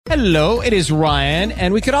Hello, it is Ryan,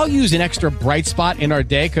 and we could all use an extra bright spot in our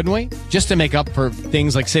day, couldn't we? Just to make up for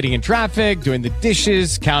things like sitting in traffic, doing the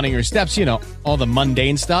dishes, counting your steps, you know, all the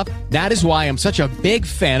mundane stuff. That is why I'm such a big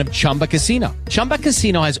fan of Chumba Casino. Chumba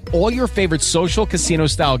Casino has all your favorite social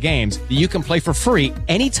casino-style games that you can play for free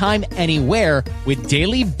anytime, anywhere with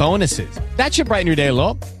daily bonuses. That should brighten your day a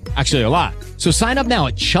little. Actually, a lot. So sign up now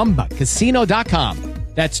at ChumbaCasino.com.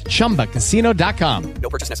 That's ChumbaCasino.com. No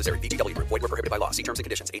purchase necessary. VGW Group. Void where prohibited by law. See terms and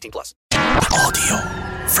conditions. 18 plus. Audio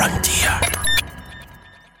Frontier.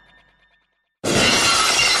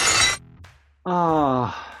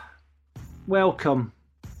 Welcome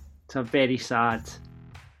to a very sad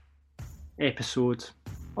episode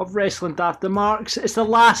of Wrestling After Marks. It's the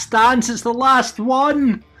last dance. It's the last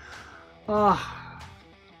one.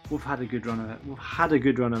 We've had a good run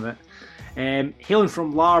of it. Hailing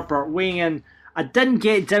from Larbert, weighing in. I didn't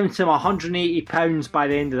get down to my £180 by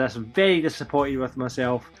the end of this. I'm very disappointed with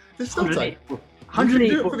myself. There's still time. 180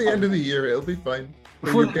 do it for the end of the year, it'll be fine.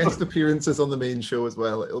 For your guest appearances on the main show as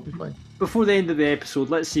well, it'll be fine. Before the end of the episode,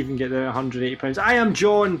 let's see if we can get the £180. I am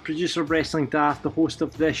John, producer of Wrestling Daft, the host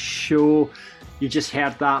of this show. You just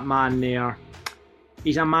heard that man there.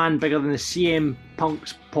 He's a man bigger than the CM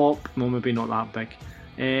Punk's Pop. Well, maybe not that big.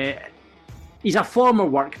 He's a former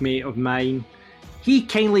workmate of mine. He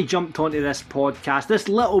kindly jumped onto this podcast, this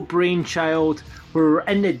little brainchild, where we were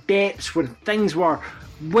in the depths, where things weren't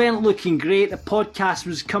looking great, the podcast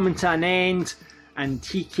was coming to an end, and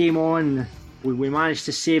he came on. We managed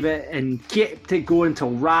to save it and kept it going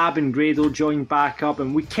until Rab and Grado joined back up,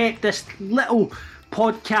 and we kept this little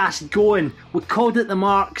podcast going. We called it The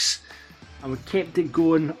Marks, and we kept it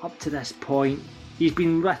going up to this point. He's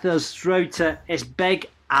been with us throughout it. It's Big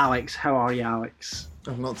Alex. How are you, Alex?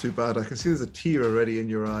 I'm not too bad. I can see there's a tear already in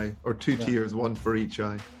your eye, or two tears, one for each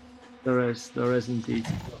eye. There is indeed.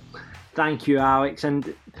 Thank you, Alex.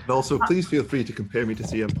 And also, please feel free to compare me to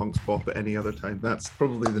CM Punk's Pop at any other time. That's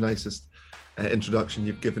probably the nicest introduction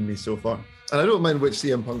you've given me so far. And I don't mind which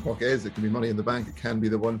CM Punk Pop it is. It can be Money in the Bank. It can be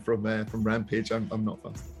the one from Rampage. I'm not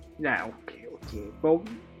fussed. Yeah, okay. Well,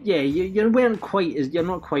 yeah, you're not quite as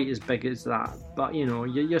big as that, but you know,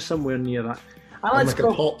 you're somewhere near that. I'm like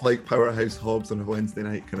a pop like Powerhouse Hobbs on a Wednesday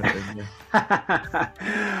night kind of thing.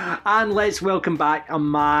 Yeah. And let's welcome back a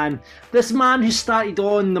man. This man who started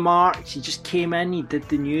on the Marks. He just came in. He did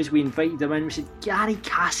the news. We invited him in. We said, Gary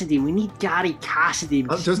Cassidy. We need Gary Cassidy.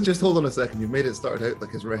 Just hold on a second. You made it start out like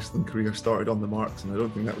his wrestling career started on the Marks, and I don't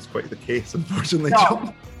think that was quite the case, unfortunately.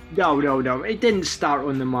 No. It didn't start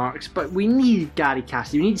on the Marks, but we need Gary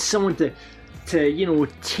Cassidy. We need someone to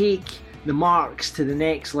take the Marks to the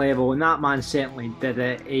next level, and that man certainly did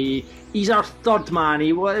it. He's our third man.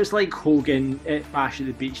 It's like Hogan at Bash at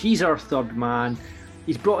the Beach. He's our third man.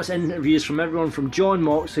 He's brought us interviews from everyone from John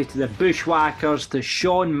Moxley to the Bushwhackers to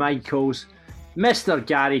Shawn Michaels. Mr.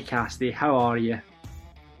 Gary Cassidy, how are you?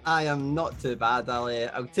 I am not too bad, Ali.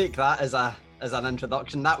 I'll take that as an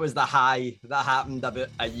introduction. That was the high that happened about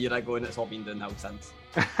a year ago, and it's all been downhill since.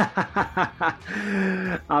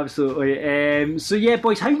 Absolutely. So yeah,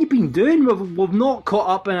 boys, how you been doing? We've not caught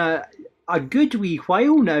up in a good wee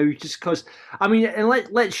while now, just because I mean, and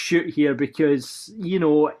let's shoot here, because you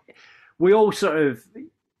know we all sort of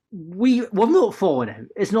we've not fallen out.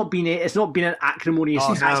 It's not been an acrimonious.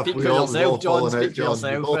 Speak for yourself, John. Speak for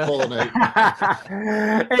yourself.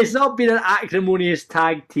 It's not been an acrimonious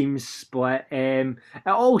tag team split. It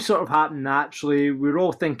all sort of happened naturally. We were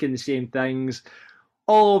all thinking the same things.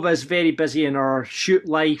 All of us very busy in our shoot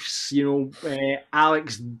lives, you know,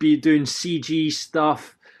 Alex be doing CG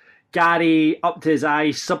stuff, Gary up to his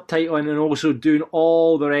eyes, subtitling and also doing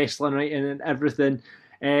all the wrestling writing and everything.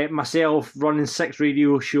 Myself running 6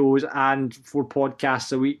 radio shows and 4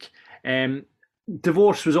 podcasts a week.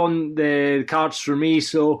 Divorce was on the cards for me,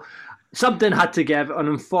 so something had to give, and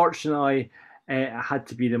unfortunately it had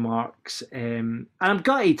to be the Marks. And I'm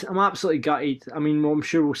gutted. I'm absolutely gutted. I mean, I'm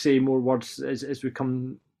sure we'll say more words as we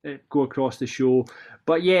go across the show.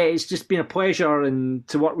 But yeah, it's just been a pleasure and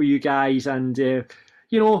to work with you guys and, you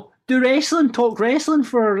know, talk wrestling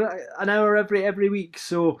for an hour every week.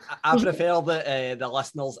 So I prefer that the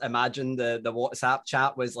listeners imagine the WhatsApp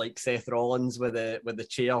chat was like Seth Rollins with the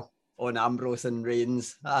chair on Ambrose and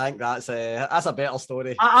Reigns. I think that's a better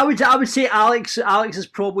story. I would say Alex is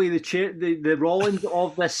probably the Rollins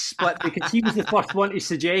of this split, because he was the first one to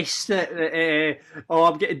suggest that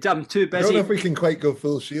I'm too busy. I don't know if we can quite go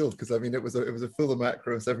full Shield, because I mean it was a full of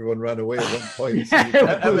macros. Everyone ran away at one point. So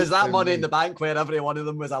it was that Money in the Bank where every one of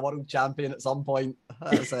them was a world champion at some point.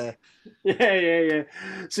 That's, Yeah.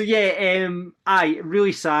 So yeah,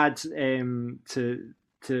 really sad to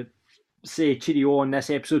say cheerio on this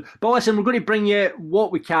episode. But listen, we're going to bring you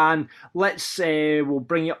what we can. We'll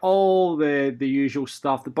bring you all the usual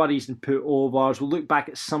stuff, the buddies and put-overs. We'll look back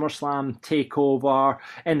at SummerSlam TakeOver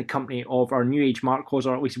in the company of our New Age Mark Laws,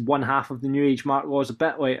 or at least one half of the New Age Mark Laws a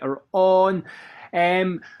bit later on.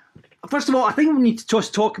 First of all, I think we need to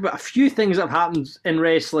just talk about a few things that have happened in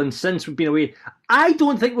wrestling since we've been away. I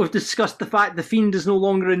don't think we've discussed the fact The Fiend is no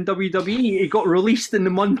longer in WWE. He got released in the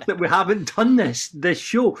month that we haven't done this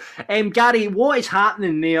show. Gary, what is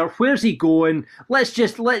happening there? Where's he going? Let's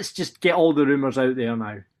just get all the rumours out there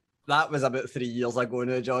now. That was about 3 years ago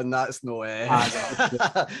now, John. That's no way.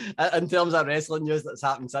 In terms of wrestling news that's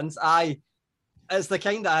happened since, it's the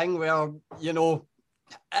kind of thing where, you know,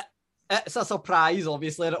 it's a surprise,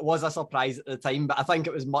 obviously, and it was a surprise at the time, but I think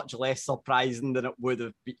it was much less surprising than it would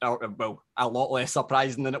have been, well, a lot less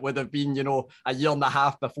surprising than it would have been, you know, a year and a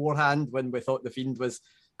half beforehand when we thought The Fiend was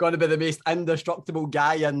going to be the most indestructible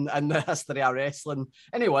guy in the history of wrestling.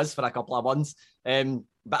 And he was for a couple of months.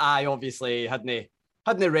 But I obviously hadn't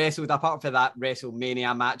wrestled, apart from that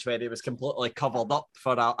WrestleMania match where he was completely covered up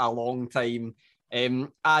for a long time.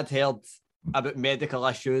 I'd heard about medical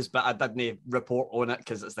issues, but I didn't report on it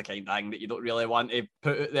because it's the kind of thing that you don't really want to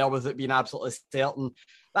put out there with it being absolutely certain.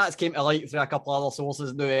 That's came to light through a couple other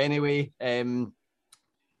sources now anyway.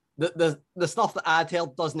 The stuff that I'd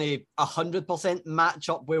heard doesn't 100% match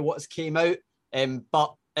up with what's came out,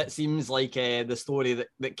 but it seems like the story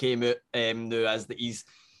that came out now is that he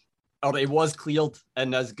was cleared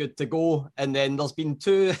and is good to go. And then there's been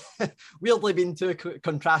two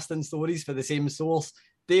contrasting stories for the same source.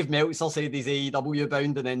 Dave Meltzer said he's AEW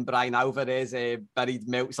bound, and then Brian Alvarez buried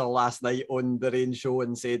Meltzer last night on the Rain show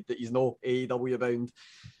and said that he's not AEW bound.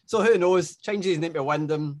 So who knows? Changes his name to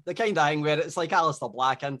Wyndham. The kind of thing where it's like Aleister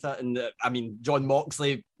Black, isn't it? And John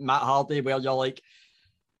Moxley, Matt Hardy, where you're like,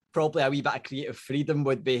 probably a wee bit of creative freedom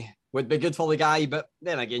would be good for the guy. But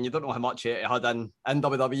then again, you don't know how much he had in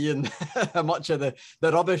WWE, and how much of the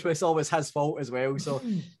rubbish we saw was his fault as well. So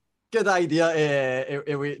good idea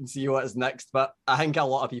to wait and see what is next. But I think a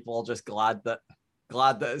lot of people are just glad that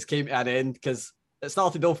it's came to an end, because it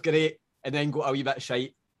started off great and then got a wee bit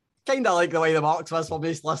shite. Kind of like the way the Marks was for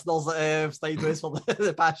most listeners that have stayed with us for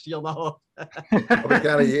the past year now. But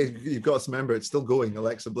Gary, you've got to remember, it's still going.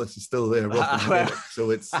 Alexa Bliss is still there.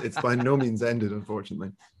 So it's by no means ended,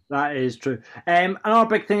 unfortunately. That is true. Another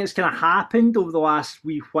big thing that's kind of happened over the last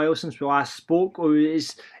wee while since we last spoke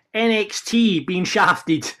is NXT being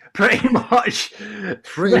shafted, pretty much.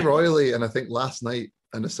 Pretty royally, and I think last night,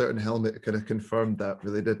 and a certain helmet kind of confirmed that,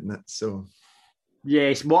 really, didn't it? So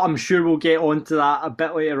yes, well, I'm sure we'll get onto that a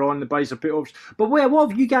bit later on, the boys are put-offs. But what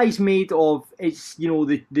have you guys made of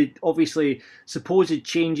the obviously supposed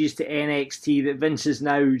changes to NXT that Vince is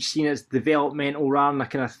now seen as developmental rather than a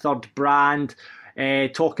kind of third brand?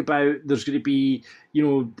 Talk about there's going to be,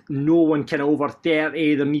 no one kind of over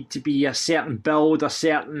 30. There need to be a certain build, a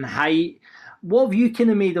certain height. What have you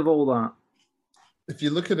kind of made of all that? If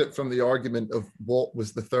you look at it from the argument of what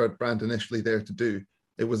was the third brand initially there to do,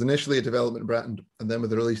 it was initially a development brand, and then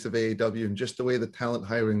with the release of AEW and just the way the talent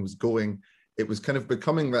hiring was going, it was kind of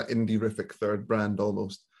becoming that indie-rific third brand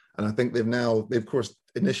almost. And I think they've of course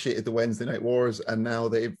initiated the Wednesday Night Wars, and now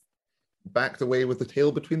they've backed away with the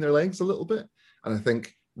tail between their legs a little bit. And I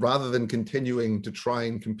think rather than continuing to try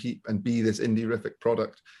and compete and be this indie-rific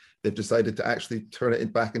product, they've decided to actually turn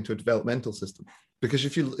it back into a developmental system. Because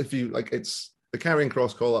if you like, it's the Karrion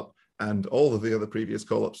Kross call-up and all of the other previous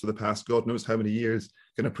call-ups for the past God knows how many years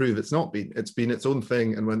can prove it's not been. It's been its own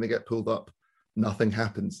thing, and when they get pulled up, nothing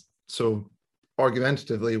happens. So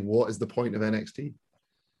argumentatively, what is the point of NXT?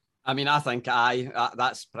 I mean, I think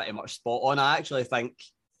that's pretty much spot on. I actually think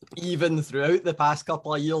even throughout the past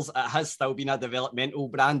couple of years, it has still been a developmental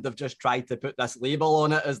brand. They've just tried to put this label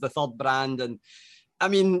on it as the third brand. And I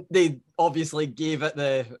mean, they obviously gave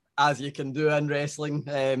it as you can do in wrestling.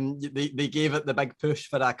 They gave it the big push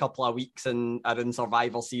for a couple of weeks in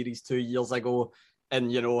Survivor Series 2 years ago.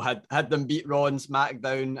 And, had them beat Raw and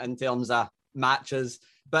SmackDown in terms of matches.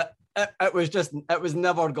 But it was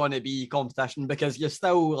never going to be competition, because you're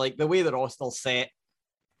still, like, the way the roster's set,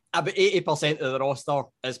 about 80% of the roster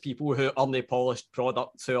is people who are the polished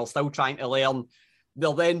products who are still trying to learn.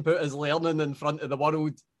 They'll then put as learning in front of the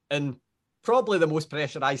world in probably the most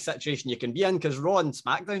pressurized situation you can be in, because Raw and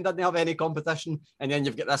SmackDown didn't have any competition. And then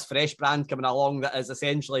you've got this fresh brand coming along that is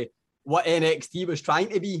essentially what NXT was trying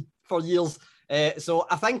to be for years. So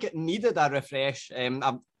I think it needed a refresh. I'm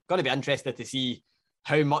going to be interested to see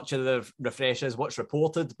how much of the refresh is what's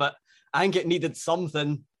reported, but I think it needed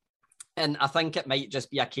something. And I think it might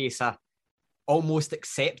just be a case of almost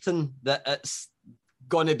accepting that it's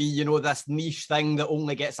going to be, you know, this niche thing that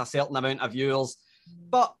only gets a certain amount of viewers.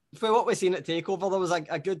 But for what we've seen at TakeOver, there was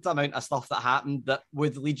a good amount of stuff that happened that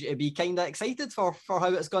would lead you to be kind of excited for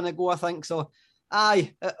how it's going to go, I think. So,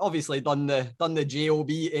 it obviously done the JOB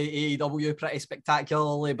AEW pretty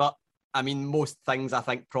spectacularly, but I mean, most things I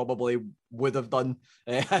think probably would have done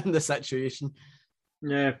in the situation.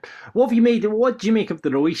 Yeah. What do you make of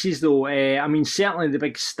the releases, though? I mean, certainly the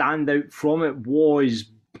big standout from it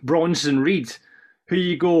was Bronson Reed, who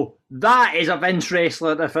you go, that is a Vince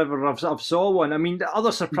wrestler if ever I've saw one. I mean, the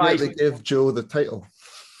other surprise... Yeah, they give Joe the title.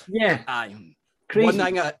 Yeah. Aye. Crazy.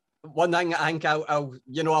 One thing I think I'll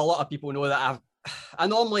you know, a lot of people know that I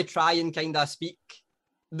normally try and kind of speak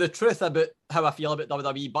the truth about how I feel about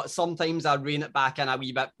WWE, but sometimes I rein it back in a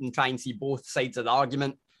wee bit and try and see both sides of the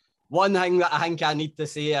argument. One thing that I think I need to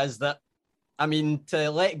say is that, I mean, to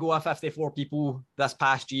let go of 54 people this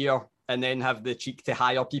past year and then have the cheek to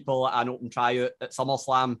hire people at an open tryout at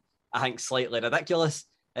SummerSlam, I think slightly ridiculous.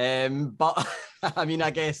 But I mean,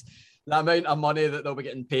 I guess the amount of money that they'll be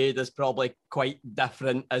getting paid is probably quite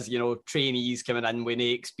different as, you know, trainees coming in with no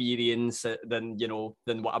experience than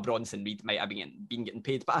what a Bronson Reed might have been getting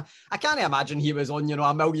paid. But I can't imagine he was on, you know,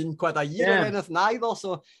 £1 million a year or anything either.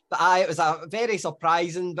 So, but it was a very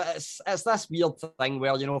surprising, but it's this weird thing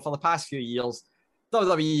where, you know, for the past few years,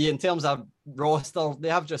 WWE, in terms of roster, they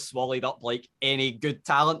have just swallowed up like any good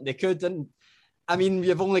talent they could. And I mean,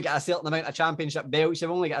 you've only got a certain amount of championship belts,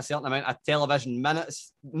 you've only got a certain amount of television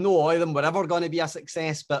minutes. No all of them were ever going to be a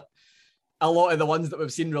success, but a lot of the ones that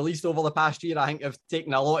we've seen released over the past year, I think have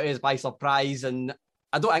taken a lot of us by surprise. And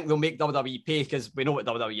I don't think they'll make WWE pay because we know what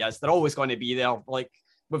WWE is. They're always going to be there. Like,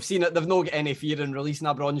 we've seen it, they've not got any fear in releasing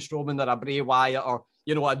a Braun Strowman or a Bray Wyatt or,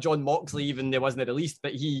 you know, a John Moxley, even they wasn't released,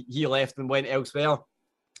 but he left and went elsewhere.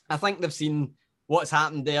 I think they've seen what's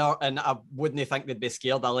happened there, and I wouldn't think they'd be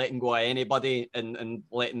scared of letting go of anybody and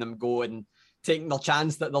letting them go and taking their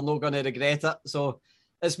chance that they're not going to regret it. So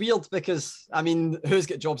it's weird because, I mean, who's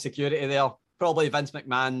got job security there? Probably Vince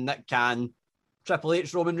McMahon, Nick Khan, Triple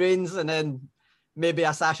H, Roman Reigns, and then maybe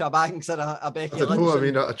a Sasha Banks or a Becky Lynch. I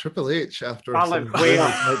mean, a Triple H after Charlotte Flair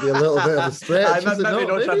might be a little bit of a stretch. Maybe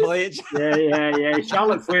not Triple H. Yeah.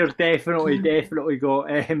 Charlotte Flair's definitely got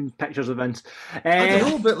pictures of Vince. I don't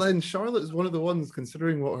know, but then Charlotte is one of the ones,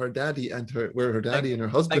 considering what her daddy and her daddy and her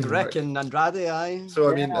husband. Big Rick and Andrade, aye.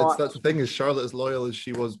 So I mean, that's the thing, is Charlotte, as loyal as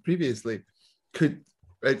she was previously,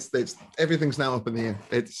 it's everything's now up in the air.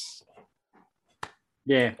 It's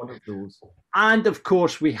one of those. And of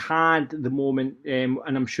course, we had the moment, and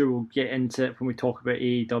I'm sure we'll get into it when we talk about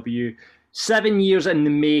AEW. 7 years in the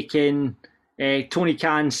making. Tony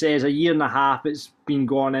Khan says 1.5 years it's been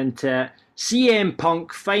gone into it. CM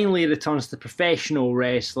Punk finally returns to professional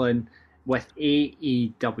wrestling with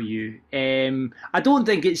AEW. I don't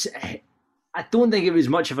think it was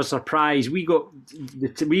much of a surprise.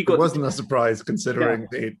 It wasn't a surprise considering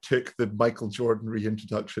they took the Michael Jordan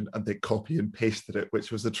reintroduction and they copy and pasted it,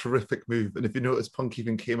 which was a terrific move. And if you notice, Punk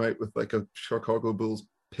even came out with like a Chicago Bulls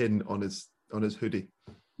pin on his hoodie.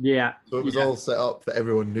 Yeah. So it was all set up that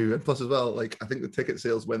everyone knew. And plus as well, like, I think the ticket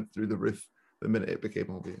sales went through the roof the minute it became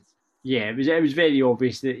obvious. Yeah, it was very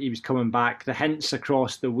obvious that he was coming back. The hints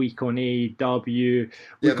across the week on AEW.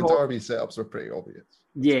 The Derby setups were pretty obvious.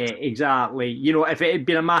 Yeah, exactly. You know, if it had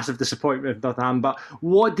been a massive disappointment with Dothan, but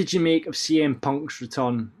what did you make of CM Punk's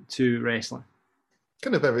return to wrestling?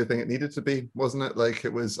 Kind of everything it needed to be, wasn't it? Like,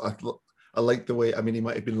 it was, I liked the way, I mean, he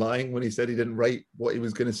might have been lying when he said he didn't write what he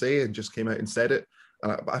was going to say and just came out and said it.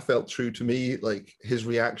 I felt true to me, like his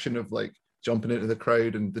reaction of like jumping into the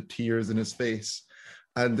crowd and the tears in his face.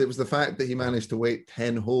 And it was the fact that he managed to wait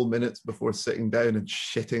 10 whole minutes before sitting down and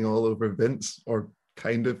shitting all over Vince, or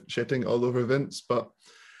kind of shitting all over Vince. But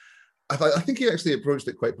I think he actually approached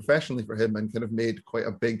it quite professionally for him and kind of made quite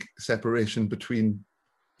a big separation between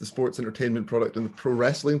the sports entertainment product and the pro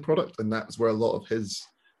wrestling product. And that's where a lot of his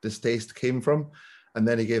distaste came from. And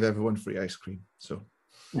then he gave everyone free ice cream. So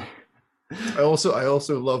I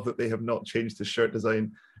also love that they have not changed his shirt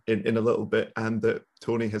design in a little bit, and that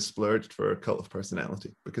Tony has splurged for a Cult of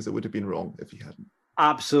Personality, because it would have been wrong if he hadn't.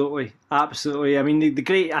 Absolutely. I mean, the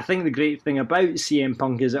great thing about CM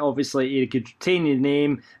Punk is that obviously he could retain the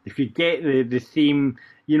name, they could get the theme.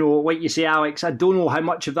 You know, like you say, Alex, I don't know how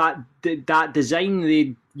much of that design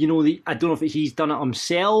I don't know if he's done it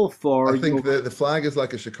himself or. I think the flag is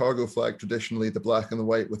like a Chicago flag traditionally, the black and the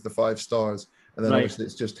white with the 5 stars, and then obviously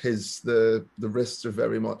it's just the wrists are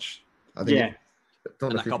very much. I think.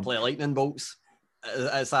 And a couple of lightning bolts.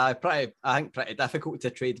 It's pretty difficult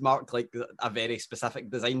to trademark like a very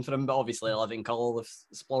specific design for him, but obviously Living Colour have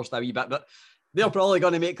splurged a wee bit. But they're probably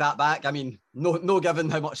going to make that back. I mean, no given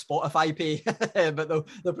how much Spotify pay, but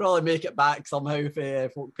they'll probably make it back somehow for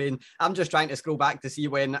folk paying. I'm just trying to scroll back to see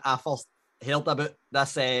when I first heard about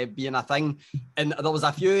this being a thing. And there was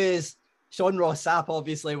a few years. Sean Ross Sapp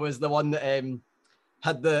obviously was the one that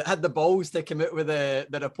had the balls to come out with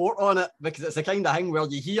the report on it, because it's the kind of thing where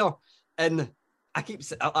you hear, and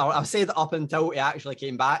I've said it up until he actually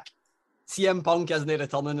came back, CM Punk isn't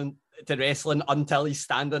returning to wrestling until he's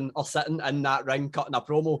standing or sitting in that ring cutting a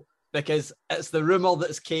promo, because it's the rumour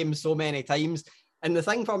that's came so many times. And the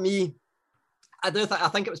thing for me, I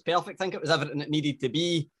think it was perfect. I think it was everything it needed to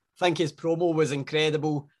be. I think his promo was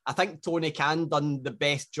incredible. I think Tony Khan done the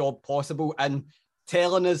best job possible in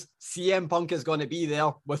telling us CM Punk is going to be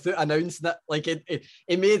there without announcing it. Like,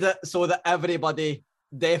 he made it so that everybody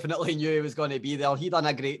definitely knew he was going to be there. He done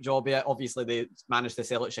a great job here. Obviously, they managed to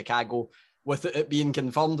sell at Chicago without it being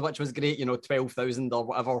confirmed, which was great. 12,000 or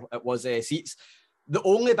whatever it was seats. The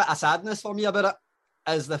only bit of sadness for me about it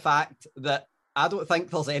is the fact that I don't think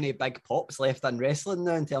there's any big pops left in wrestling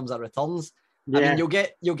now in terms of returns. Yeah. I mean, you'll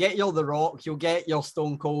get your The Rock, you'll get your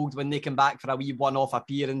Stone Cold when they come back for a wee one-off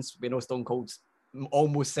appearance. We know Stone Cold's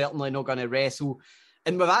almost certainly not going to wrestle.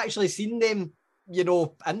 And we've actually seen them,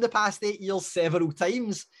 in the past 8 years several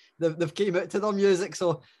times. They've came out to their music.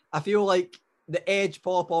 So I feel like the Edge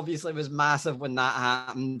pop obviously was massive when that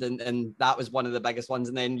happened, and that was one of the biggest ones.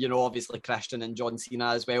 And then, obviously Christian and John Cena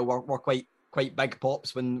as well were quite big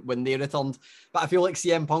pops when they returned. But I feel like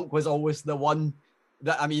CM Punk was always the one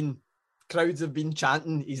that, I mean, crowds have been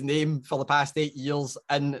chanting his name for the past 8 years,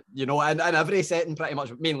 and in every setting, pretty much,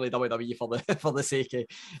 mainly WWE for the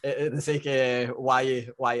sake of why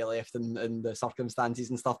he left and the circumstances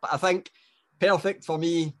and stuff. But I think perfect for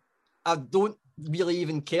me. I don't really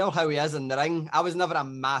even care how he is in the ring. I was never a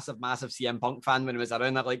massive CM Punk fan when he was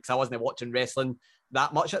around. Because I wasn't watching wrestling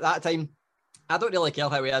that much at that time. I don't really care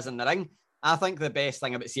how he is in the ring. I think the best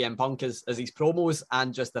thing about CM Punk is his promos,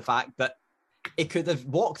 and just the fact that he could have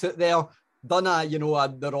walked out there, done a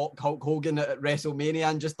The Rock Hulk Hogan at WrestleMania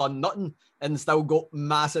and just done nothing and still got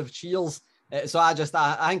massive cheers. So I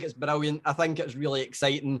think it's brilliant. I think it's really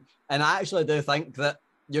exciting. And I actually do think that,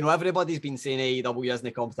 everybody's been saying AEW isn't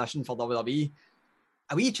a competition for WWE.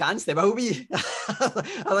 A wee chance they will be. I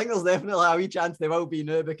think there's definitely a wee chance they will be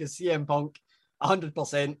now, because CM Punk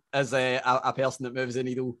 100% is a person that moves the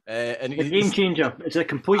needle. And a game changer. It's a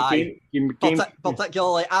complete game.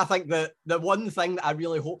 Particularly, I think that the one thing that I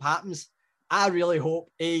really hope happens, I really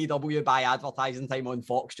hope AEW buy advertising time on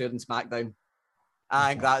Fox during SmackDown. I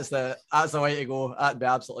think that's the way to go. That'd be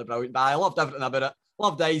absolutely brilliant. But I loved everything about it.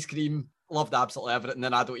 Loved the ice cream. Loved absolutely everything.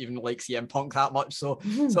 And I don't even like CM Punk that much. So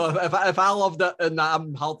if I loved it and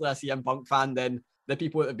I'm hardly a CM Punk fan, then the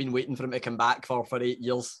people that have been waiting for him to come back for 8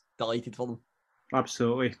 years, delighted for them.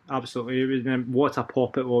 Absolutely. It was, what a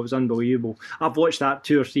pop it was. It was unbelievable. I've watched that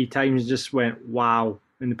 2 or 3 times and just went, wow.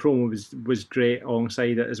 And the promo was great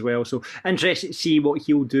alongside it as well. So interested to see what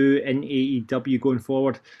he'll do in AEW going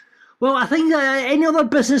forward. Well, I think any other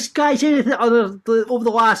business, guys, anything other over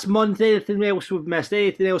the last month, anything else we've missed,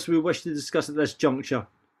 anything else we wish to discuss at this juncture?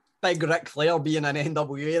 Big Ric Flair being in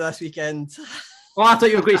NWA this weekend. Oh, I thought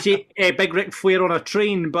you were going to say Big Ric Flair on a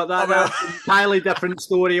train, but that's an entirely different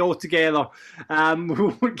story altogether. We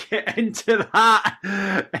won't get into that.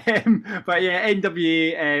 But yeah,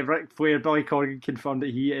 NWA, Ric Flair, Billy Corgan confirmed that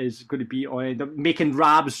he is going to be on making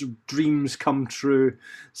Rab's dreams come true.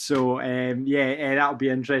 So that'll be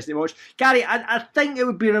interesting to watch. Gary, I think it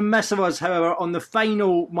would be remiss of us, however, on the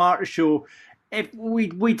final March show, if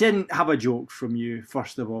we didn't have a joke from you,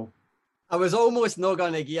 first of all. I was almost not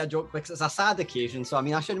going to give a joke because it's a sad occasion. So, I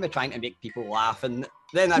mean, I shouldn't be trying to make people laugh. And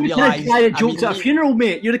then I realised... You're the kind of guy that jokes at a funeral,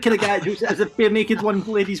 mate. You're the kind of guy that jokes, as the bare naked one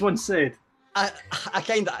ladies once said. I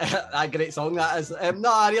kind of... A great song, that is. I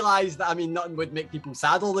realised that, nothing would make people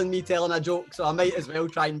sadder than me telling a joke. So I might as well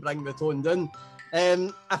try and bring the tone down.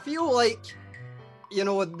 I feel like,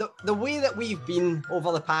 the way that we've been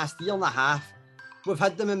over the past year and a half, we've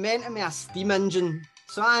had the momentum of a steam engine.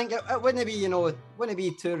 So I think it wouldn't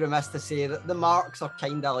be too remiss to say that the Marks are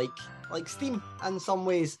kind of like steam in some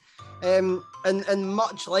ways. And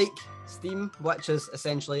much like steam, which is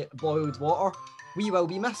essentially boiled water, we will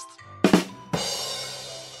be missed.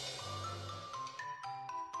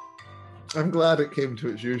 I'm glad it came to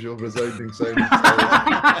its usual resounding sound.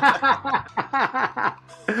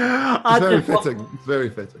 It's very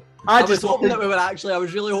fitting. I was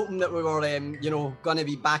really hoping that we were, going to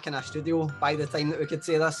be back in a studio by the time that we could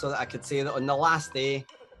say this, so that I could say that on the last day,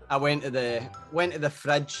 I went to the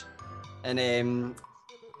fridge, and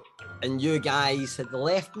you guys had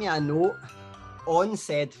left me a note on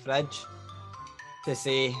said fridge to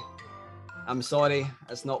say, I'm sorry,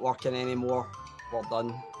 it's not working anymore. We're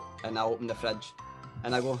done. And I open the fridge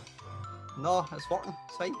and I go, no, it's working.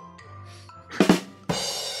 It's fine.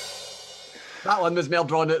 That one was more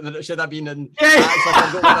drawn out than it should have been. And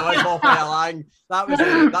that was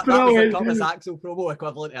a Curtis Axel promo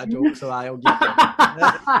equivalent to a joke, so I'll give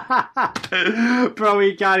it.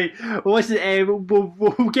 Brilliant, Gary. Well, listen,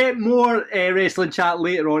 we'll get more wrestling chat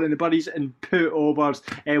later on in the Buddies and Put-Overs.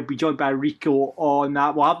 We'll be joined by Rico on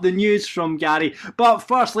that. We'll have the news from Gary. But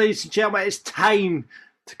first, ladies and gentlemen, it's time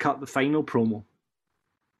to cut the final promo.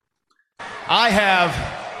 I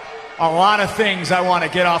have a lot of things I want to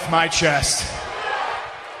get off my chest.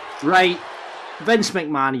 Right, Vince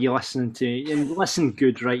McMahon, you listening to, and listen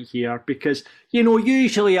good right here, because, you know,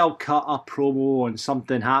 usually I'll cut a promo on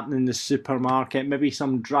something happening in the supermarket, maybe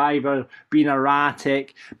some driver being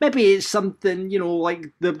erratic, maybe it's something, you know,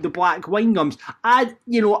 like the black wine gums.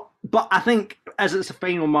 But I think as it's a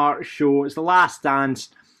final March show, it's the last dance,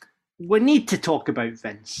 we need to talk about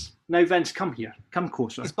Vince. Now, Vince, come here. Come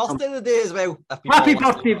closer. His birthday today as well. Happy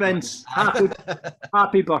birthday, Vince.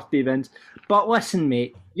 Happy birthday, Vince. But listen,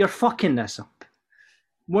 mate, you're fucking this up.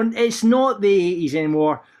 It's not the 80s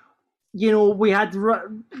anymore. You know, we had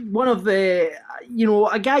one of the, you know,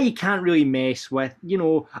 a guy you can't really mess with. You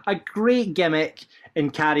know, a great gimmick in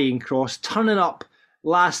Karrion Kross, turning up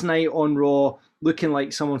last night on Raw, looking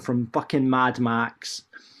like someone from fucking Mad Max.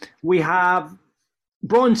 We have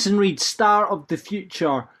Bronson Reed, star of the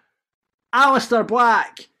future. Aleister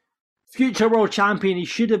Black, future world champion he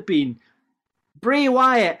should have been. Bray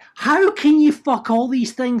Wyatt, how can you fuck all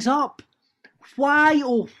these things up? Why,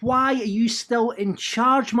 oh why are you still in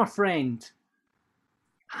charge, my friend?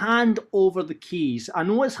 Hand over the keys. I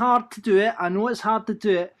know it's hard to do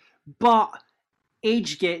it, but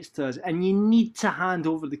age gets to us and you need to hand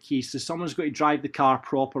over the keys so someone's got to drive the car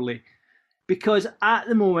properly. Because at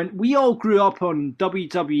the moment, we all grew up on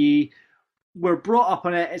WWE. We're brought up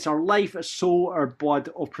on it. It's our life, our soul, our blood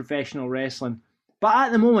of professional wrestling. But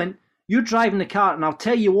at the moment, you're driving the car, and I'll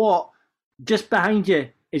tell you what, just behind you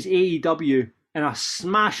is AEW in a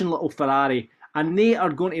smashing little Ferrari, and they are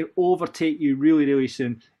going to overtake you really, really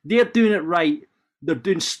soon. They're doing it right. They're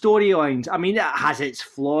doing storylines. I mean, it has its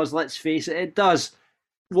flaws, let's face it. It does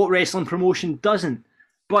what wrestling promotion doesn't.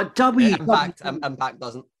 But Impact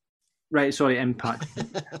doesn't. Right, sorry, Impact.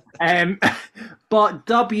 But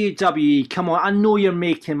WWE, come on, I know you're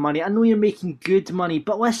making money. I know you're making good money.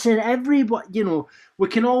 But listen, everybody, you know, we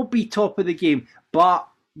can all be top of the game. But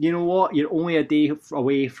you know what? You're only a day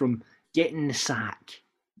away from getting the sack.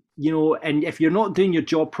 You know, and if you're not doing your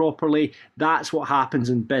job properly, that's what happens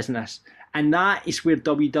in business. And that is where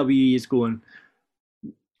WWE is going.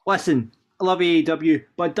 Listen, I love AEW,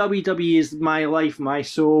 but WWE is my life, my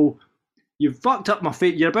soul. You've fucked up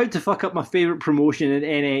you're about to fuck up my favourite promotion in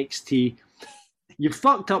NXT. You've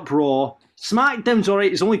fucked up Raw. SmackDown's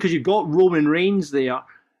alright, it's only because you've got Roman Reigns there.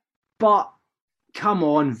 But, come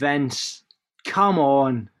on, Vince. Come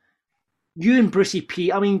on. You and Brucey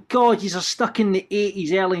P, I mean, God, you're stuck in the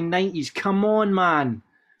 80s, early 90s. Come on, man.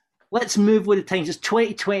 Let's move with the times. It's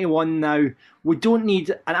 2021 now. We don't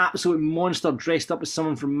need an absolute monster dressed up as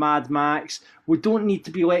someone from Mad Max. We don't need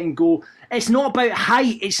to be letting go. It's not about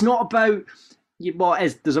height. It's not about... Well,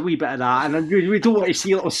 there's a wee bit of that. And we don't want to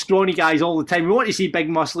see little scrawny guys all the time. We want to see big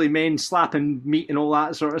muscly men slapping meat and all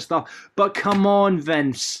that sort of stuff. But come on,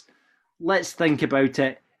 Vince. Let's think about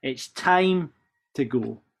it. It's time to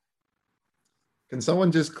go. Can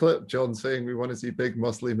someone just clip John saying we want to see big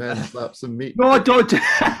muscly men slap some meat? No, don't.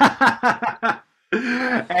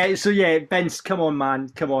 So yeah, Vince, come on, man,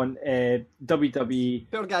 come on. WWE.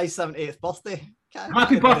 Poor guy's 78th birthday.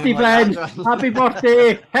 Happy birthday, Vince! Happy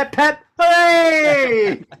birthday! Hip hip,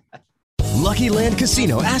 hooray! Lucky Land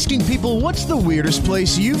Casino, asking people, what's the weirdest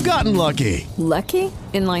place you've gotten lucky? Lucky?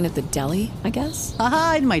 In line at the deli, I guess?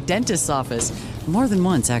 Aha, in my dentist's office. More than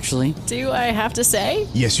once, actually. Do I have to say?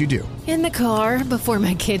 Yes, you do. In the car before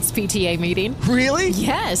my kids' PTA meeting. Really?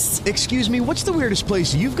 Yes. Excuse me, what's the weirdest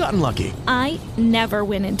place you've gotten lucky? I never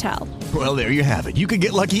win and tell. Well, there you have it. You can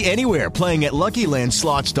get lucky anywhere, playing at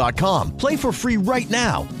LuckyLandSlots.com. Play for free right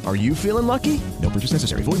now. Are you feeling lucky? No purchase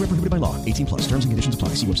necessary. Void where prohibited by law. 18+. Terms and conditions apply.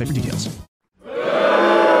 See website for details.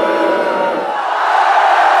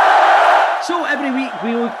 So every week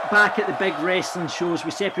we look back at the big wrestling shows. We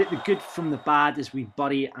separate the good from the bad as we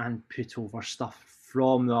bury and put over stuff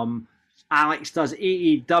from them. Alex does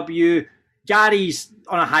AEW. Gary's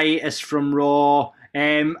on a hiatus from Raw.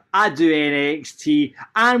 I do NXT.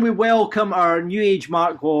 And we welcome our New Age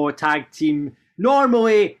Mark Law tag team.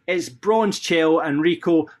 Normally it's Bronze Chell and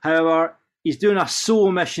Rico. However, he's doing a solo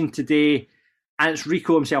mission today. And it's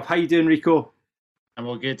Rico himself. How you doing, Rico? And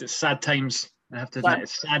we're good. It's sad times. I have to admit,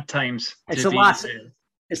 it's sad times. It's to the be, last. uh,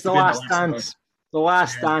 It's to the be in last dance. The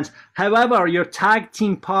last dance. However, your tag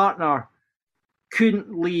team partner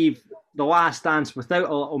couldn't leave the last dance without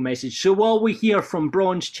a little message. So while we hear from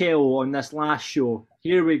Bronze Cello on this last show,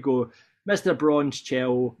 here we go. Mr. Bronze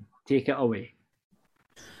Cello, take it away.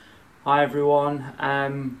 Hi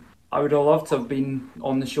everyone. I would have loved to have been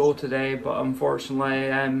on the show today, but unfortunately,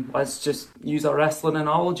 let's just use a wrestling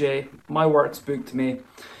analogy. My work's booked me.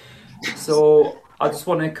 So I just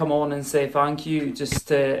want to come on and say thank you just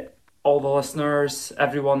to all the listeners,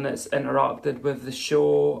 everyone that's interacted with the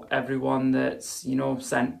show, everyone that's,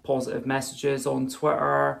 sent positive messages on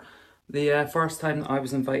Twitter. The first time that I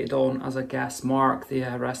was invited on as a guest, Mark, the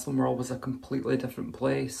wrestling world was a completely different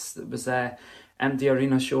place. It was empty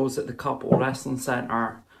arena shows at the Capital Wrestling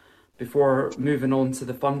Centre before moving on to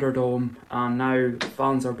the Thunderdome, and now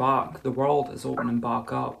fans are back. The world is opening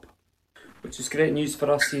back up, which is great news for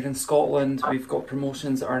us here in Scotland. We've got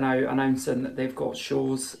promotions that are now announcing that they've got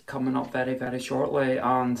shows coming up very, very shortly,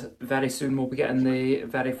 and very soon we'll be getting the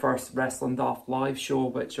very first Wrestling Daft live show,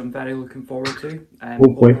 which I'm very looking forward to.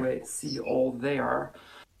 Hopefully see you all there.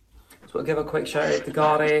 So I'll give a quick shout out to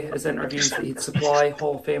Gary, his interviews that he'd supply,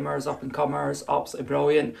 Hall of Famers, up and comers, absolutely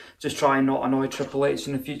brilliant. Just try and not annoy Triple H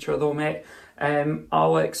in the future though, mate.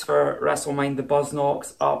 Alex for WrestleMind the Buzz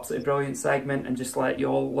Knocks, absolutely brilliant segment, and just let you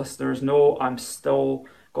all listeners know I'm still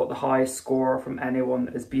got the highest score from anyone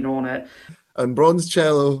that has been on it. And Bronze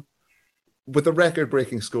Cello with a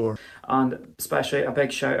record-breaking score. And especially a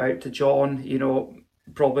big shout out to John,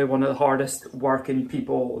 probably one of the hardest working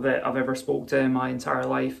people that I've ever spoke to in my entire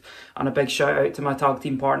life. And a big shout out to my tag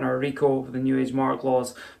team partner Rico for the New Age Mark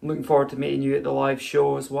Laws. I'm looking forward to meeting you at the live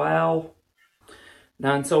show as well.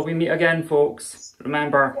 Now until we meet again, folks,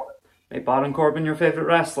 remember, make Baron Corbin your favourite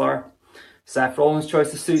wrestler. Seth Rollins'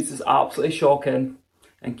 choice of suits is absolutely shocking,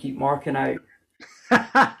 and keep marking out.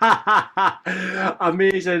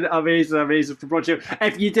 Amazing from Bronze.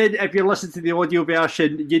 If you're listening to the audio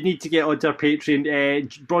version, you need to get onto our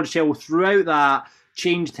Patreon. Bronze throughout that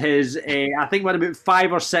changed his I think we had about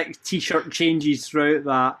 5 or 6 t-shirt changes throughout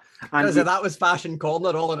that. And that was Fashion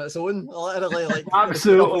Corner all on its own, literally, like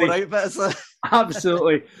absolutely, outfits.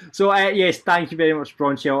 Absolutely. So yes, thank you very much,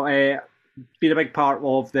 Bronze. Been a big part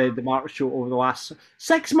of the Mark show over the last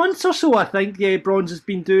 6 months or so. I think Bronze has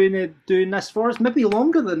been doing this for us, maybe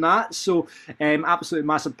longer than that. So absolutely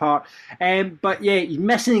massive part. But yeah, you're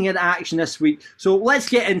missing in action this week. So let's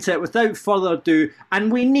get into it without further ado.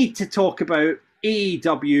 And we need to talk about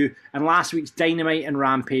AEW and last week's Dynamite and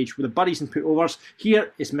Rampage with the buddies and putovers.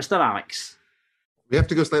 Here is Mr. Alex. We have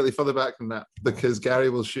to go slightly further back than that because Gary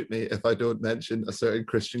will shoot me if I don't mention a certain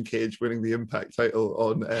Christian Cage winning the Impact title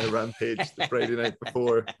on Rampage the Friday night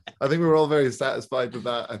before. I think we were all very satisfied with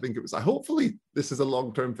that. I think it was, hopefully this is a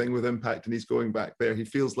long-term thing with Impact and he's going back there. He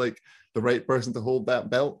feels like the right person to hold that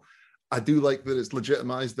belt. I do like that it's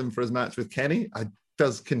legitimized him for his match with Kenny. It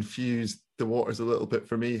does confuse the waters a little bit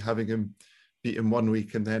for me, having him beat him one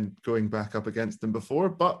week and then going back up against him before,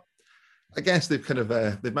 but I guess they've kind of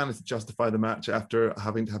they've managed to justify the match after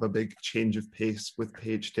having to have a big change of pace with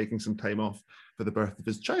Page taking some time off for the birth of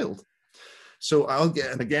his child. So I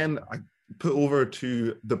put over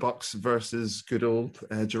to the Bucks versus good old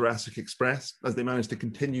Jurassic Express as they managed to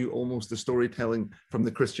continue almost the storytelling from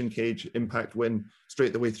the Christian Cage Impact win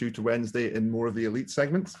straight the way through to Wednesday in more of the elite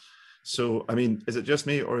segments. So, I mean, is it just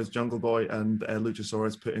me or is Jungle Boy and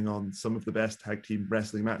Luchasaurus putting on some of the best tag team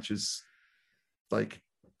wrestling matches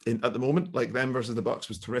at the moment? Like them versus the Bucks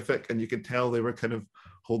was terrific, and you could tell they were kind of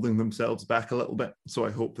holding themselves back a little bit. So I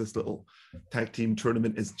hope this little tag team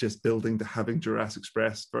tournament is just building to having Jurassic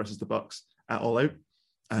Express versus the Bucks at All Out,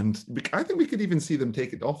 and I think we could even see them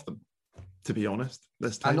take it off them, to be honest,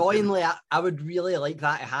 this time. Annoyingly, I would really like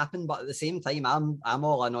that to happen, but at the same time, I'm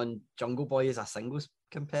all in on Jungle Boy as a singles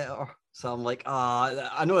competitor. So I'm like,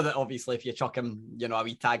 I know that obviously if you chuck him, a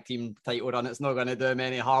wee tag team title run, it's not going to do him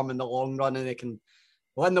any harm in the long run, and they can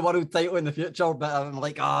win the world title in the future. But I'm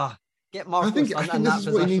like, get Marcos in that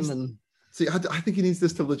position. I think he needs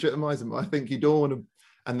this to legitimize him. I think you don't want to,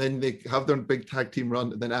 and then they have their big tag team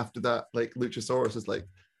run, and then after that, like Luchasaurus is like,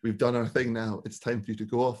 we've done our thing now. It's time for you to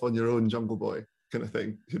go off on your own, Jungle Boy, kind of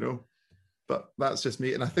thing, But that's just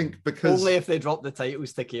me, and I think because only if they drop the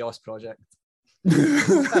titles to Chaos Project.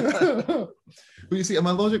 Well, you see, and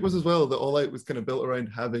my logic was as well that All Out was kind of built around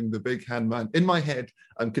having the big Hangman. In my head,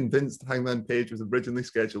 I'm convinced Hangman Page was originally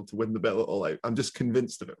scheduled to win the belt at All Out. I'm just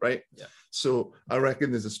convinced of it, right? Yeah. So I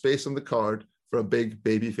reckon there's a space on the card for a big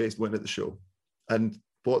babyface win at the show. And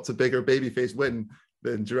what's a bigger babyface win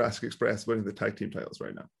than Jurassic Express winning the tag team titles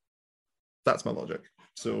right now? That's my logic.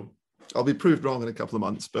 So I'll be proved wrong in a couple of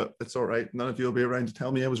months, but it's all right. None of you will be around to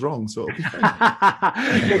tell me I was wrong, so it'll be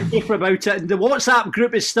fine. You're safer about it. The WhatsApp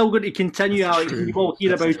group is still going to continue, Alex. You will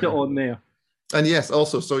hear about it on there. And yes,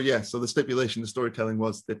 also, so the stipulation, the storytelling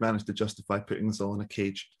was they'd managed to justify putting this all in a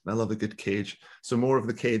cage. And I love a good cage. So more of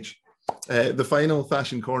the cage. The final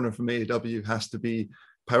fashion corner from AEW has to be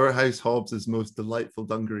Powerhouse Hobbs' most delightful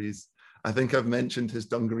dungarees. I think I've mentioned his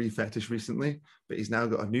dungaree fetish recently, but he's now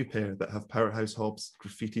got a new pair that have Powerhouse Hobbs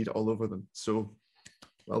graffitied all over them. So,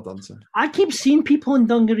 well done, sir. I keep seeing people in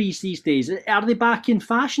dungarees these days. Are they back in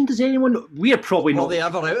fashion? Does anyone? We're probably not. Are they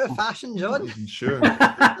ever out of fashion, John? I'm not even sure.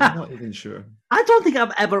 I'm not even sure. I don't think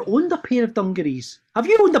I've ever owned a pair of dungarees. Have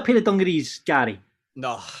you owned a pair of dungarees, Gary?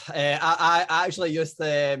 No. I actually used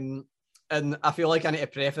to... and I feel like I need to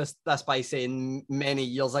preface this by saying many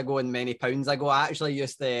years ago and many pounds ago, I actually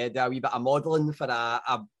used to do a wee bit of modelling for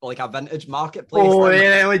a vintage marketplace. Oh,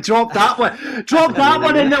 yeah, we dropped that one. Dropped that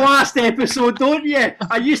one in the last episode, don't you?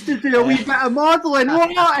 I used to do a wee bit of modelling.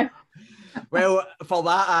 What? Well, for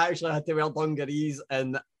that, I actually had to wear dungarees,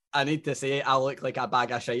 and I need to say I look like a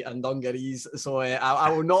bag of shite in dungarees. So I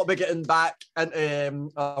will not be getting back into,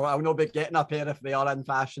 or I will not be getting a pair if they are in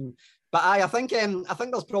fashion. But I think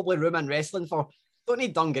there's probably room in wrestling for, don't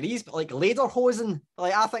need dungarees, but like lederhosen.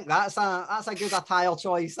 Like I think that's a good attire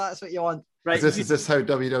choice. That's what you want. Right. Is this how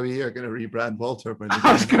WWE are going to rebrand Walter?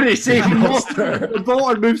 I was going to say, when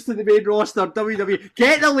Walter moves to the main roster, WWE,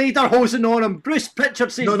 get the lederhosen on him. Bruce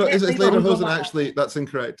Pritchard says, no, it's lederhosen. Actually, that's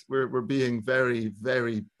incorrect. We're being very,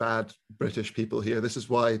 very bad British people here. This is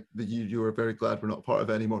why you are very glad we're not part of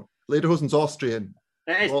it anymore. Lederhosen's Austrian.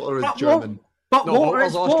 Walter is German. But no,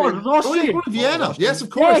 Walter's Austrian. Oh, you go to Vienna. Yes, of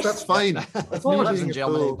course. Yes. That's fine. That's lives in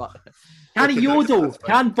Germany, but can he yodel?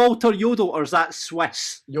 Can Walter yodel, or is that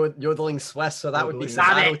Swiss? Yodeling Swiss, so that would be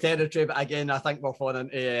Cesaro territory. But again, I think we're falling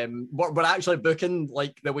into we're actually booking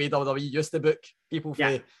like the way WWE used to book people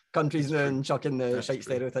for countries now and chucking the shite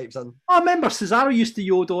stereotypes in. I remember Cesaro used to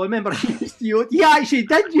yodel. I remember he used to yodel. He actually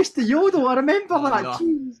did used to yodel. I remember that.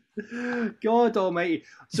 Jeez. God almighty.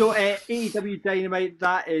 So AEW Dynamite,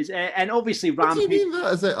 that is, and obviously Rampage. What do you mean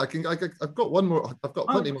that is it? I've got one more. I've got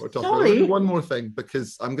plenty more to talk about. One more thing,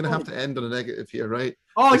 because I'm going to have to end on a negative here, right?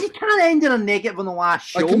 Oh, you can't end on a negative on the last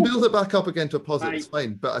show. I can build it back up again to a positive. It's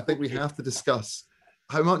fine, but I think we have to discuss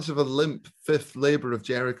how much of a limp fifth labor of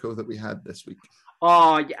Jericho that we had this week.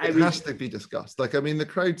 Oh, yeah, it has to be discussed. Like, I mean, the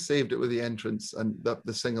crowd saved it with the entrance and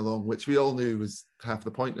the sing along, which we all knew was half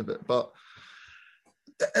the point of it, but.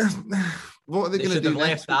 What are they going to do? Have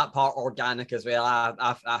left that part organic as well.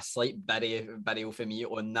 A slight burial for me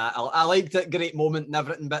on that. I liked it, great moment and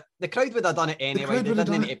everything, but the crowd would have done it anyway. They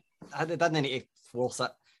didn't need to force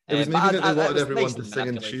it. It was maybe that they wanted everyone to sing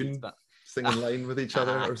in tune, sing in line with each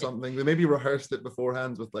other or something. They maybe rehearsed it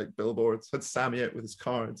beforehand with like billboards. Had Sammy out with his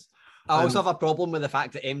cards. I also have a problem with the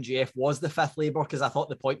fact that MJF was the fifth labor, because I thought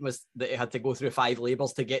the point was that he had to go through 5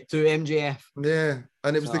 labors to get to MJF. Yeah,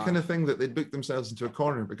 and it was the kind of thing that they'd booked themselves into a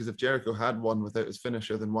corner, because if Jericho had won without his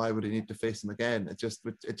finisher, then why would he need to face him again? It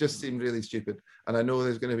just seemed really stupid. And I know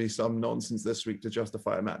there's going to be some nonsense this week to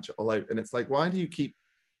justify a match all out, and it's like, why do you keep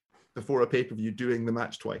before a pay-per-view doing the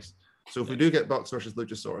match twice? So if we do get Bucks versus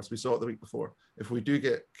Luchasaurus, we saw it the week before. If we do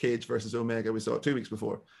get Cage versus Omega, we saw it 2 weeks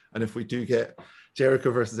before. And if we do get Jericho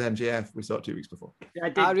versus MJF, we saw it 2 weeks before.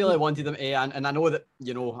 I really wanted him to, and I know that,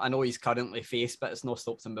 I know he's currently face, but it's not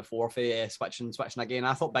stopped him before for switching again.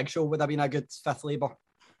 I thought Big Show would have been a good fifth labor,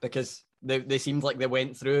 because they seemed like they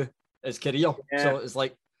went through his career. Yeah. So it's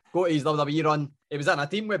like, go to his WWE run. He was in a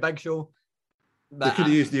team with Big Show. You could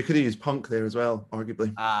have used Punk there as well,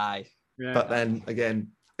 arguably. Aye. Yeah. But then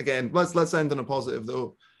again, let's end on a positive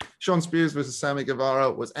though. Sean Spears versus Sammy Guevara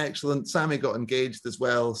was excellent. Sammy got engaged as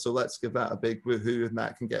well, so let's give that a big woohoo, and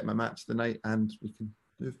that can get my match of the night, and we can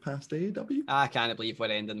move past AEW. I can't believe we're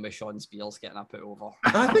ending with Sean Spears getting a put over.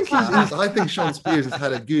 I think Sean Spears has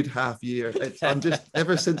had a good half year. I'm just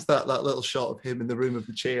ever since that little shot of him in the room of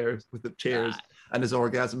the chairs with the chairs. And his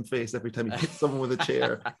orgasm face every time he hits someone with a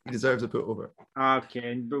chair, he deserves a put over.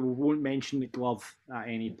 Okay, but we won't mention the glove at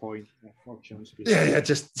any point. Yeah,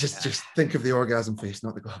 just think of the orgasm face,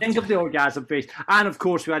 not the glove. Think of the orgasm face. And of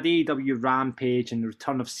course, we had AEW Rampage and the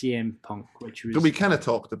return of CM Punk, which was... So we kind of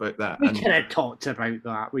talked about that.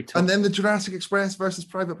 And then the Jurassic Express versus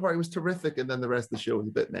Private Party was terrific, and then the rest of the show was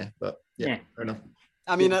a bit meh, but yeah. Fair enough.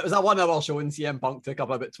 I mean, it was a 1 hour show, and CM Punk took up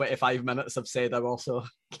about 25 minutes of said hour, so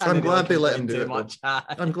I'm glad they let him do it.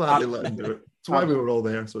 I'm glad they let him do it. That's why we were all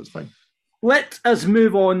there, so it's fine. Let us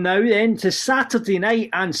move on now then to Saturday night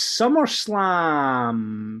and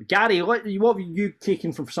SummerSlam. Gary, what have you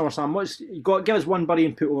taken from SummerSlam? Give us one buddy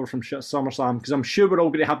and put over from SummerSlam, because I'm sure we're all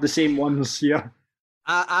going to have the same ones here.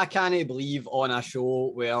 I can't believe on a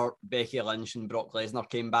show where Becky Lynch and Brock Lesnar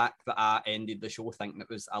came back that I ended the show thinking it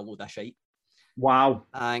was a load of shite. Wow.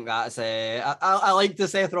 I think that's I like the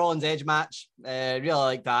Seth Rollins Edge match. Really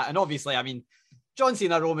like that. And obviously, I mean, John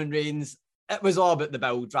Cena, Roman Reigns, it was all about the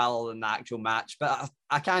build rather than the actual match. But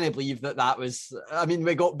I can't believe that was, I mean,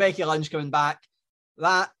 we got Becky Lynch coming back.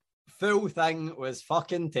 That full thing was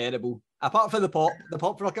fucking terrible. Apart from the pop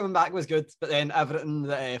for her coming back was good, but then everything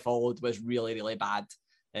that followed was really, really bad.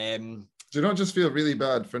 Do you not just feel really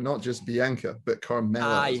bad for not just Bianca, but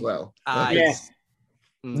Carmella as well?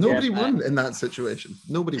 Nobody won in that situation.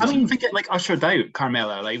 Nobody won. I mean, think it like ushered out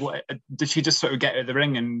Carmella. Like, what did she just sort of get out of the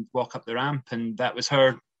ring and walk up the ramp, and that was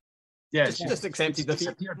her? Yeah, just accepted defeat.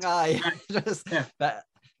 But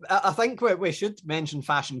I think we should mention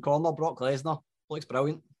Fashion Corner. Brock Lesnar looks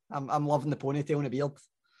brilliant. I'm loving the ponytail and the beard.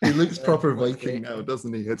 He looks proper Viking now,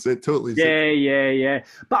 doesn't he? It totally. Yeah.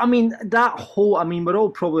 But I mean, we're all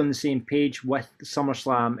probably on the same page with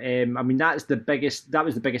SummerSlam. I mean, that was the biggest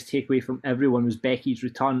takeaway from everyone was Becky's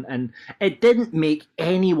return, and it didn't make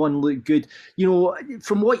anyone look good. You know,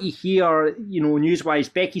 from what you hear, you know, news-wise,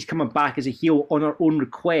 Becky's coming back as a heel on her own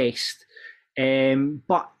request,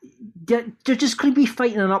 but they're just going to be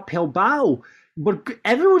fighting an uphill battle.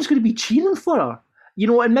 Everyone's going to be cheering for her. You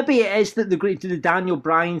know, and maybe it is that the Daniel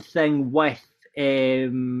Bryan thing with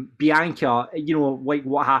Bianca, you know, like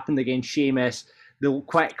what happened against Sheamus, the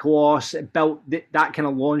quick loss, it built that kind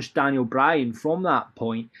of launched Daniel Bryan from that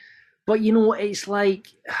point. But, you know, it's like,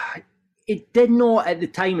 it did not at the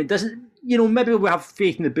time. It doesn't, you know, maybe we have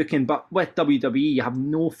faith in the booking, but with WWE, you have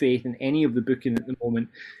no faith in any of the booking at the moment.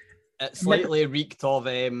 It slightly reeked of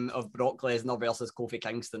Brock Lesnar versus Kofi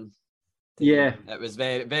Kingston. Yeah, it was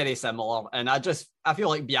very, very similar, and I feel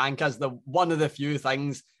like Bianca's one of the few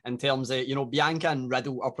things in terms of, you know, Bianca and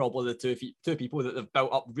Riddle are probably the two people that they've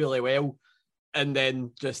built up really well, and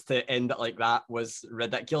then just to end it like that was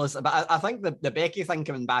ridiculous. But I think the Becky thing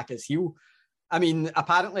coming back as heel, I mean,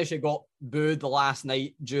 apparently she got booed the last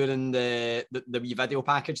night during the wee video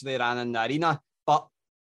package they ran in the arena, but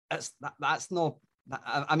that's no.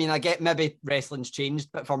 I mean, I get maybe wrestling's changed,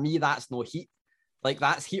 but for me, that's no heat. Like,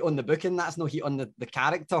 that's heat on the booking. That's no heat on the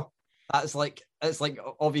character. That's like, it's like,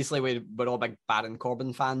 obviously we're all big Baron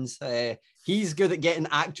Corbin fans. He's good at getting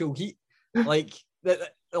actual heat. Like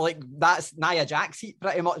that's Nia Jax heat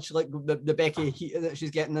pretty much. Like the Becky heat that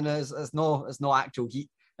she's getting in is no actual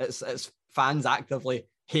heat. It's fans actively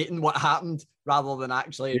hating what happened rather than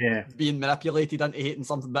actually being manipulated into hating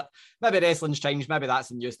something. But maybe wrestling's changed. Maybe that's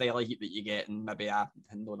the new style of heat that you get, and maybe I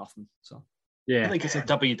know nothing. So. Yeah, I think it's a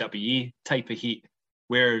WWE type of heat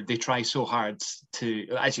where they try so hard to,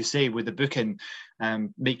 as you say, with the booking,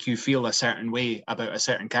 make you feel a certain way about a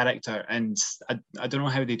certain character. And I don't know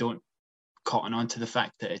how they don't cotton on to the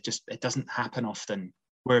fact that it doesn't happen often.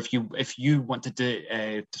 Where if you want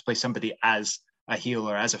to display somebody as a heel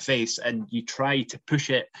or as a face, and you try to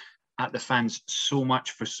push it at the fans so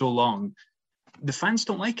much for so long, the fans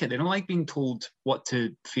don't like it. They don't like being told what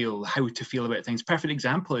to feel, how to feel about things. Perfect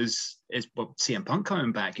example is CM Punk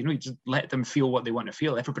coming back. You know, you just let them feel what they want to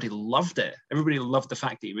feel. Everybody loved it. Everybody loved the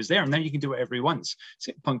fact that he was there, and now you can do whatever he wants.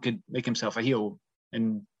 CM Punk could make himself a heel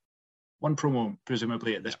in one promo,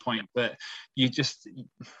 presumably at this point, but they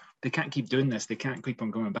can't keep doing this. They can't keep on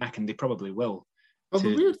going back, and they probably will. Well,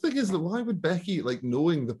 the weird thing is that why would Becky, like,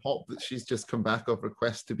 knowing the pop that she's just come back off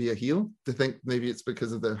request to be a heel, to think maybe it's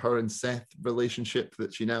because of her and Seth relationship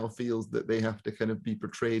that she now feels that they have to kind of be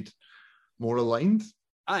portrayed more aligned?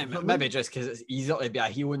 Maybe just because it's easier to be a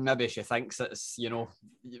heel, and maybe she thinks it's, you know,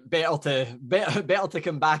 better to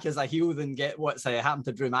come back as a heel than get what's happened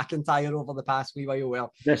to Drew McIntyre over the past wee while, where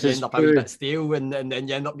you end up a wee bit stale and then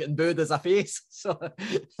you end up getting booed as a face. So,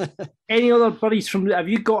 any other buddies have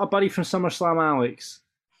you got a buddy from SummerSlam, Alex?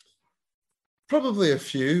 Probably a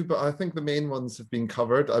few, but I think the main ones have been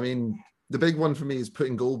covered. I mean, the big one for me is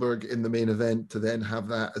putting Goldberg in the main event to then have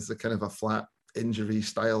that as a kind of a flat injury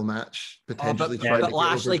style match, potentially but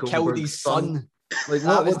Lashley killed his son. Like,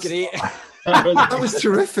 that was great. That was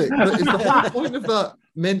terrific. But is the whole point of that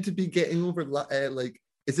meant to be getting over? Like,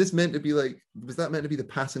 is this meant to be like? Was that meant to be the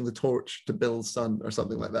passing the torch to Bill's son or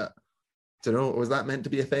something like that? Do you know? Or was that meant to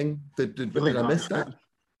be a thing? Did I miss that?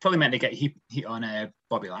 Probably meant to get heat on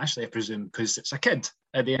Bobby Lashley, I presume, because it's a kid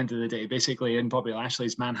at the end of the day, basically, and Bobby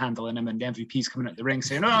Lashley's manhandling him, and the MVP's coming out the ring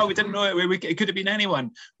saying, "Oh, we didn't know it. It could have been anyone.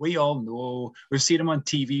 We all know. We've seen him on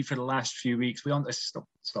TV for the last few weeks. We all stop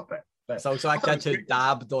it." But it's also a kid who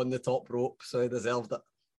dabbed on the top rope, so he deserved it.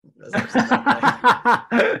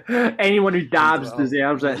 Anyone who dabs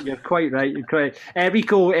deserves it. You're quite right. You're quite right.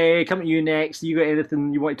 Rico, coming to you next. You got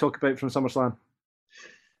anything you want to talk about from SummerSlam?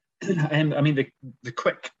 I mean, the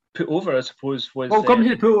quick put over, I suppose, was. Oh, come to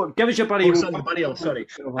the put. Give us your burial. Oh, sorry, the burial. Sorry,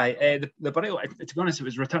 the burial. To be honest, it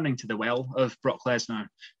was returning to the well of Brock Lesnar.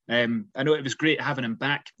 I know it was great having him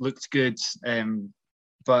back. Looked good,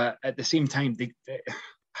 but at the same time,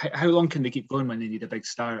 how long can they keep going when they need a big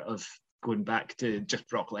star of going back to just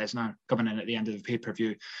Brock Lesnar coming in at the end of the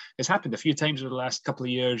pay-per-view? It's happened a few times over the last couple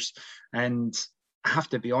of years, and I have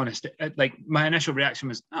to be honest, like my initial reaction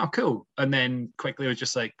was, oh, cool. And then quickly I was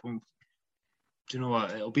just like, well, do you know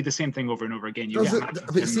what? It'll be the same thing over and over again.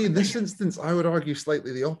 But see, in this instance, I would argue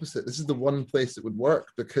slightly the opposite. This is the one place it would work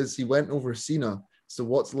because he went over Cena. So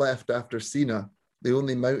what's left after Cena? The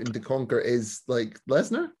only mountain to conquer is like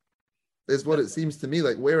Lesnar, is what it seems to me.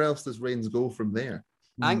 Like, where else does Reigns go from there?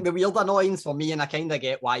 I think the weird annoyance for me, and I kind of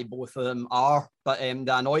get why both of them are, but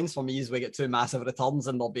the annoyance for me is we get two massive returns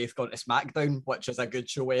and they're both going to SmackDown, which is a good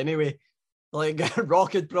show anyway. Like,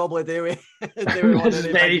 Rock could probably do it.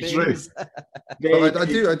 Very true.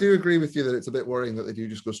 I do agree with you that it's a bit worrying that they do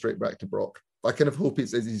just go straight back to Brock. I kind of hope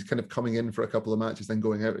he's kind of coming in for a couple of matches, then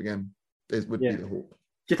going out again. Would be the hope.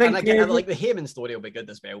 Do you think? And again, like the Heyman story will be good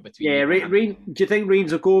as well between. Yeah, do you think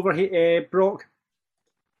Reigns will go over Brock?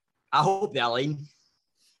 I hope they align.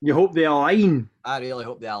 You hope they align? I really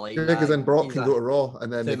hope they align. Yeah, because then Brock can go to Raw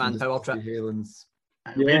and then two-man power trip. It'll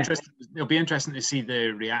be interesting to see the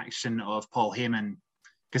reaction of Paul Heyman,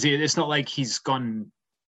 because it's not like he's gone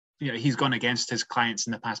against his clients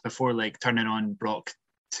in the past before, like turning on Brock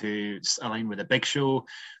to align with a Big Show.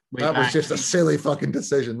 That was just a silly fucking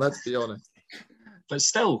decision. Let's be honest. But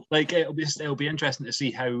still, like it'll be interesting to see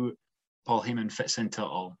how Paul Heyman fits into it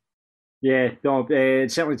all. Yeah, no,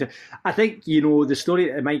 certainly. I think, the story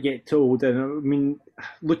that it might get told, and I mean,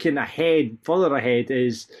 looking further ahead,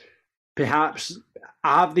 is perhaps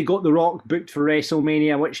have they got The Rock booked for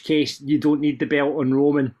WrestleMania, in which case you don't need the belt on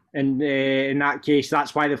Roman, and in that case,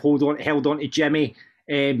 that's why they've held on to Jimmy,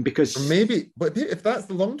 because... But if that's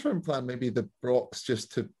the long-term plan, maybe the Brock's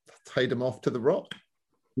just to tide him off to The Rock.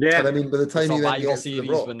 Yeah. And I mean, by the time he then gets series The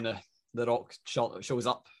Rock... when the Rock shows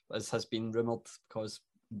up, as has been rumoured, because...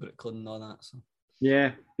 Brooklyn and all that. So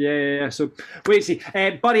yeah. So wait, see,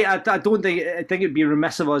 Buddy, I think it'd be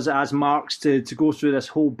remiss of us as marks to go through this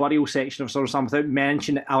whole burial section of SummerSlam without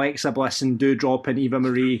mentioning Alexa Bliss and Doudrop and Eva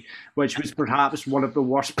Marie, which was perhaps one of the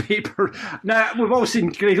worst papers. Now we've all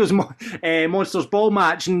seen Grado's Monsters Ball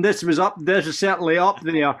match, and this was certainly up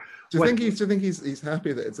there. Do you think he's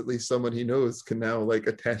happy that it's at least someone he knows can now like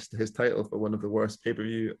attest to his title for one of the worst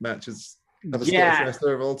pay-per-view matches of a Scottish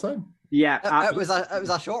wrestler of all time? Yeah, it was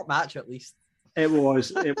a short match at least. It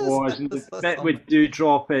was. And the bit with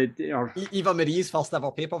Doudrop Eva Marie's first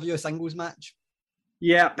ever pay-per-view singles match.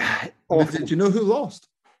 Yeah. Did you know who lost?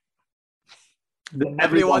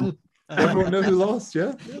 Everyone. Everyone know who lost,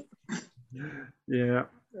 yeah? Yeah.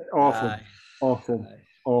 Awful.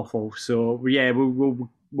 So yeah, we'll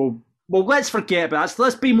let's forget about that. So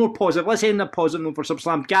let's be more positive. Let's end on a positive note for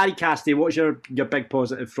SummerSlam. Gary Cassidy, what's your big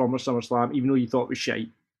positive from our SummerSlam, even though you thought it was shite?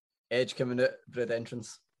 Edge coming out, Brood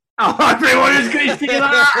entrance. Oh, everyone is going to say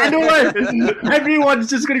that. I know it. Everyone's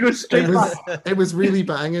just going to go straight back. It was really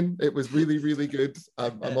banging. It was really, really good.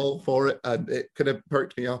 I'm all for it. And it kind of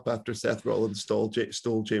perked me up after Seth Rollins stole Jay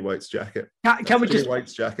White's jacket. Can we Jay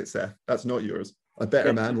White's jacket, Seth. That's not yours. A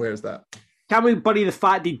better man wears that. Can we bury the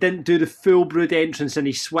fact he didn't do the full Brood entrance and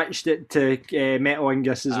he switched it to Metal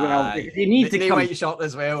Angus as well? He needs to come. White shirt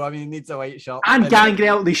as well. I mean, he needs a white shirt. And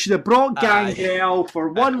Gangrel. They should have brought Gangrel for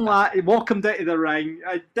one walk him down to the ring.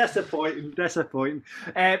 Disappointing.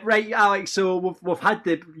 Right, Alex. So we've had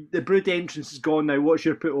the Brood entrance is gone now. What's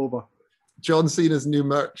your put over? John Cena's new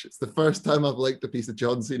merch. It's the first time I've liked a piece of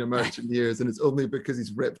John Cena merch in years, and it's only because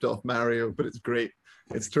he's ripped off Mario. But it's great.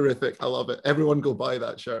 It's terrific. I love it. Everyone go buy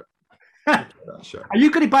that shirt. Are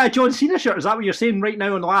you going to buy a John Cena shirt? Is that what you're saying right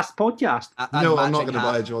now on the last podcast? No, I'm not going to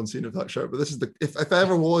buy a John Cena that shirt. But this is if I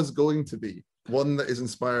ever was going to be one that is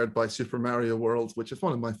inspired by Super Mario World, which is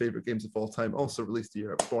one of my favorite games of all time, also released the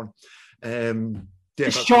year I was born.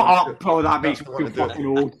 Shut up! Oh, that makes me feel fucking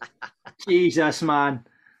old. Jesus, man.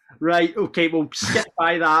 Right, okay, we'll skip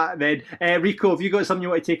by that then. Rico, have you got something you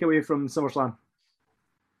want to take away from SummerSlam?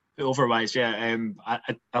 Overwise, yeah. I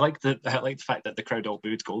like the fact that the crowd all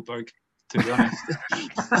booed Goldberg. To be honest,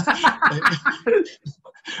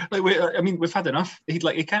 we've had enough. He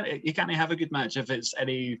can't have a good match if it's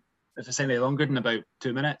any longer than about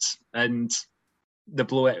 2 minutes. And the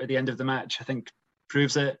blowout at the end of the match, I think,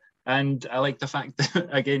 proves it. And I like the fact that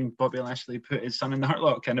again Bobby Lashley put his son in the Hurt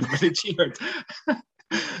Lock and everybody cheered.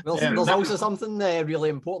 There's also something really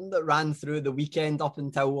important that ran through the weekend up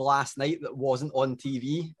until last night that wasn't on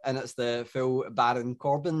TV, and it's the full Baron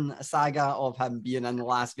Corbin saga of him being in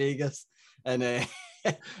Las Vegas and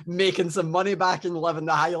making some money back and living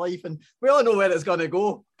the high life. And we all know where it's going to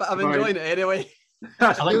go, but I'm enjoying it anyway.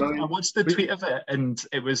 I watched the tweet of it, and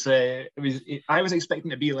it was I was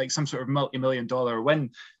expecting it to be like some sort of multi-million-dollar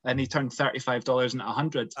win, and he turned $35 into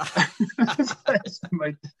 $100.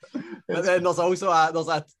 But then there's also I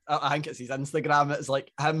think it's his Instagram. It's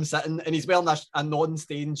like him sitting, and he's wearing a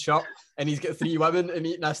non-stained shirt, and he's got 3 women and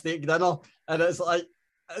eating a steak dinner, and it's like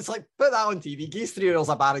put that on TV. Give 3 hours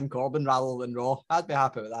of Baron Corbin rather than Raw. I'd be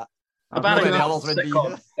happy with that.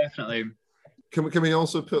 Definitely. Can we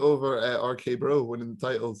also put over RK Bro winning the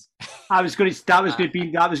titles? That was going to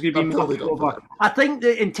be over. I think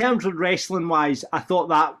that in terms of wrestling wise, I thought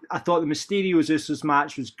the Mysterio's Usos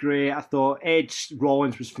match was great. I thought Edge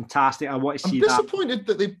Rollins was fantastic. I want to see that. I'm disappointed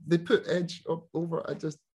that they put Edge over.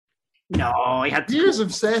 He had years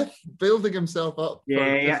of Seth building himself up.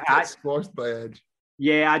 Yeah, squashed by Edge.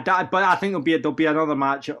 Yeah, but I think there'll be another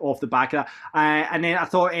match off the back of that. And then I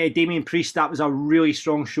thought Damian Priest, that was a really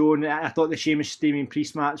strong show, and I thought the Sheamus Damian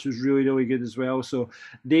Priest match was really, really good as well. So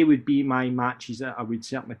they would be my matches that I would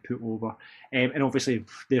certainly put over. And obviously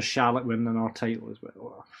there's Charlotte winning our title as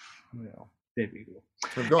well. Well, there we go.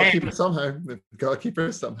 We've got to keep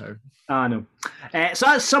her somehow. I know. So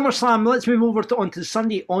that's SummerSlam. Let's move over onto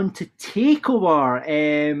Sunday, onto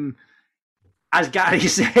TakeOver. As Gary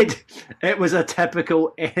said, it was a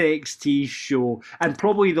typical NXT show, and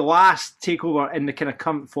probably the last TakeOver in the kind of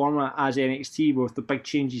current format as NXT, with the big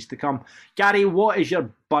changes to come. Gary, what is your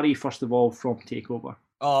buddy, first of all, from TakeOver?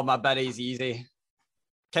 Oh, my buddy's easy.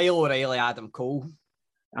 Kyle O'Reilly, Adam Cole.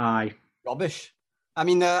 Aye. Rubbish. I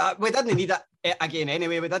mean, we didn't need it again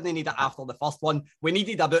anyway. We didn't need it after the first one. We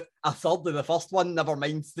needed about a third of the first one, never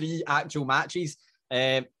mind 3 actual matches.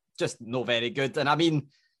 Just not very good. And I mean,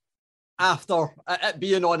 after it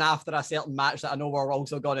being on after a certain match that I know we're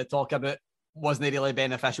also going to talk about wasn't really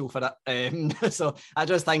beneficial for it. So I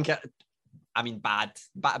just think bad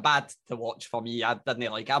to watch for me. I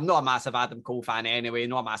didn't like it. I'm not a massive Adam Cole fan anyway,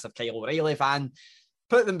 not a massive Kyle O'Reilly fan.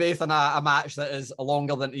 Put them both in a match that is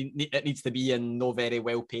longer than it needs to be and not very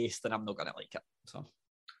well paced, and I'm not going to like it. So,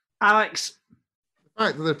 Alex, the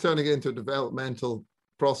fact that they're turning it into a developmental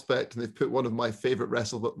prospect and they've put one of my favorite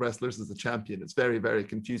wrestlers as the champion, it's very, very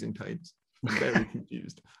confusing times. I'm very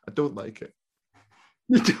confused. I don't like it.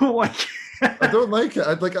 You don't like it? I don't like it.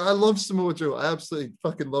 I love Samoa Joe. I absolutely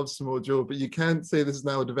fucking love Samoa Joe, but you can't say this is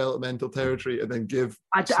now a developmental territory and then give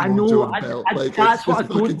Samoa Joe the belt. That's what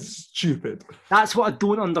fucking stupid. That's what I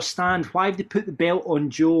don't understand. Why have they put the belt on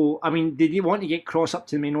Joe? I mean, did you want to get Cross up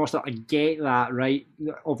to the main roster? I get that, right?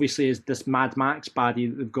 Obviously, is this Mad Max baddie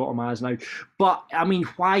that they've got him as now. But, I mean,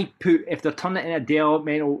 why put, if they're turning it in a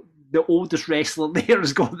developmental, the oldest wrestler there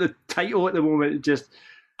has got the title at the moment? It just...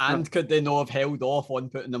 And could they not have held off on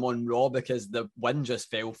putting them on Raw because the win just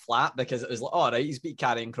fell flat? Because it was like, all right, he's beat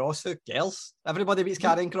Karrion Kross. Who cares? Everybody beats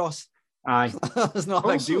Karrion Kross. Aye. It's not a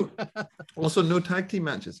big deal. Also, no tag team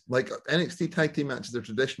matches. Like NXT tag team matches are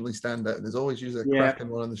traditionally stand out, and there's always usually a cracking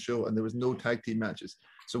one on the show, and there was no tag team matches.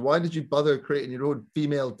 So why did you bother creating your own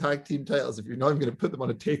female tag team titles if you're not even going to put them on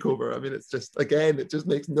a takeover? I mean, it's just, again, it just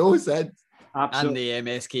makes no sense. Absolutely. And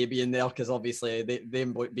the MSK being there, because obviously they've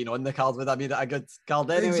been on the card with I made it a good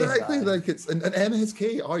card anyway. Exactly, like it's and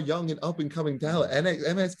MSK are young and up and coming talent.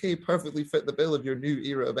 MSK perfectly fit the bill of your new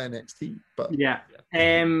era of NXT. But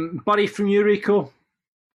buddy from you, Rico. I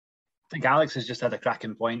think Alex has just had a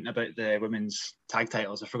cracking point about the women's tag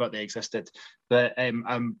titles. I forgot they existed, but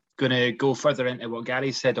I'm going to go further into what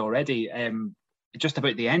Gary said already. Just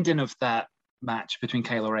about the ending of that match between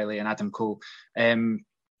Kyle O'Reilly and Adam Cole.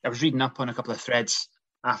 I was reading up on a couple of threads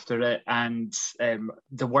after it, and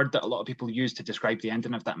the word that a lot of people use to describe the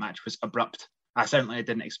ending of that match was abrupt. I certainly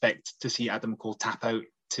didn't expect to see Adam Cole tap out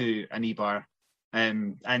to a knee bar.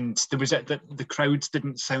 And there was the crowds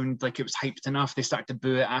didn't sound like it was hyped enough. They started to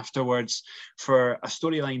boo it afterwards for a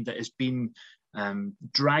storyline that has been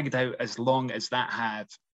dragged out as long as that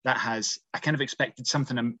has. I kind of expected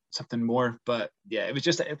something more, but yeah,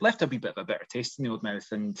 it left a wee bit of a bitter taste in the old mouth.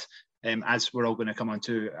 And as we're all going to come on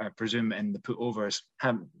to, I presume, in the put-overs,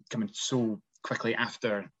 coming so quickly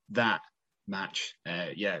after that match,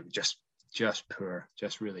 just poor,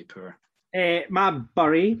 just really poor. My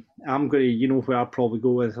Bury, I'm going to, you know where I'll probably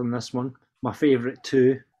go with on this one. My favourite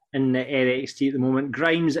two in the NXT at the moment,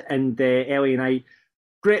 Grimes and LA Knight.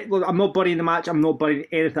 Great. Look, I'm not burying the match. I'm not burying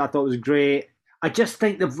anything I thought was great. I just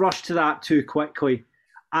think they've rushed to that too quickly.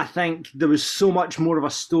 I think there was so much more of a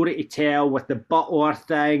story to tell with the Butler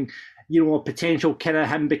thing. a potential kind of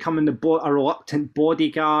him becoming a reluctant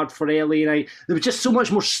bodyguard for LA Knight. There was just so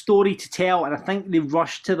much more story to tell, and I think they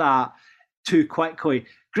rushed to that too quickly.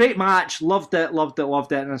 Great match, loved it,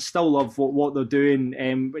 and I still love what they're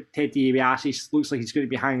doing. With Ted DiBiase, looks like he's going to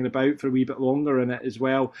be hanging about for a wee bit longer in it as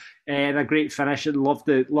well. And a great finish, and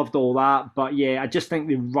loved all that. But yeah, I just think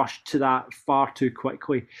they rushed to that far too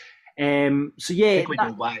quickly. So yeah, I think we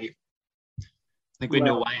know why.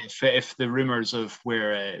 Know why. If the rumours of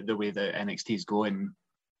where the way that NXT is going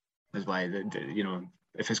is why,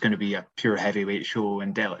 if it's going to be a pure heavyweight show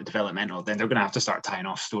and developmental, then they're going to have to start tying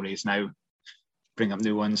off stories now. Bring up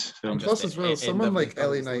new ones. Plus, as well, someone like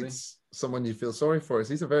LA Knight's someone you feel sorry for.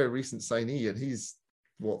 He's a very recent signee, and he's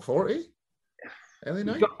what, 40? LA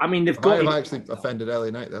Knight? I've actually offended LA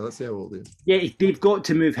Knight there. Let's see how old he is. Yeah, they've got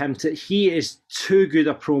to move him to. He is too good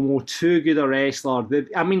a promo, too good a wrestler.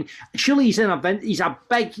 Surely he's he's a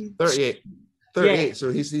big 38. Yeah.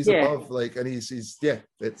 So he's above, and he's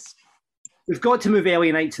it's. We've got to move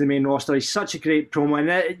LA Knight to the main roster. He's such a great promo.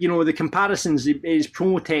 And, the comparisons, his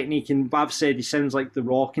promo technique, and I've said he sounds like The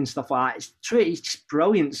Rock and stuff like that. It's true. He's just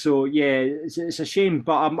brilliant. So, yeah, it's a shame.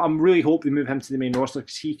 But I'm really hoping they move him to the main roster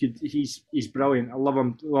because he's brilliant. I love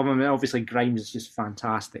him. And obviously, Grimes is just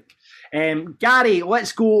fantastic. Gary,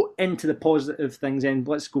 let's go into the positive things then.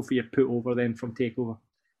 Let's go for your put over then from TakeOver.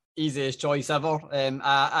 Easiest choice ever.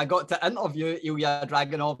 I got to interview Ilya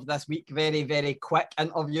Dragunov this week. Very, very quick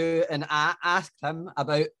interview. And I asked him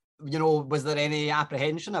about, was there any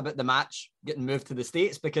apprehension about the match getting moved to the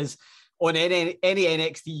States? Because on any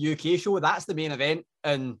NXT UK show, that's the main event.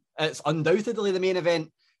 And it's undoubtedly the main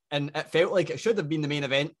event. And it felt like it should have been the main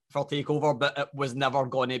event for TakeOver, but it was never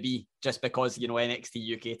going to be, just because,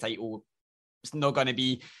 NXT UK title, it's not going to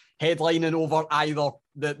be headlining over either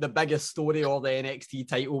the biggest story or the NXT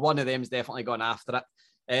title. One of them's definitely gone after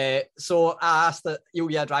it. So I asked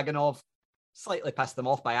Ilya Dragunov, slightly pissed him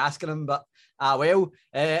off by asking him, but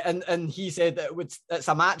and he said that it's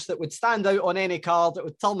a match that would stand out on any card, it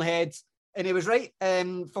would turn heads, and he was right.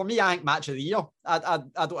 For me, I think match of the year. I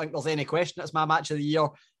don't think there's any question it's my match of the year.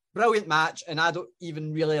 Brilliant match, and I don't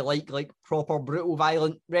even really like proper brutal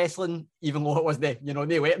violent wrestling, even though it was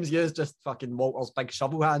no weapons used, just fucking Walter's big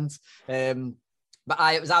shovel hands. But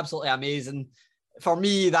it was absolutely amazing. For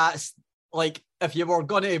me, that's like, if you were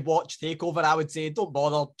going to watch TakeOver, I would say don't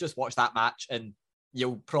bother, just watch that match and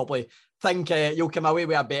you'll probably think you'll come away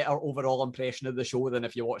with a better overall impression of the show than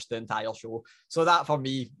if you watched the entire show. So that, for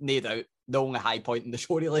me, no doubt, the only high point in the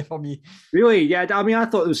show, really, for me. Really? Yeah, I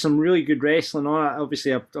thought there was some really good wrestling on it.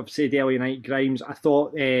 Obviously, I've said LA Knight, Grimes. I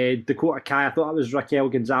thought Dakota Kai, I thought that was Raquel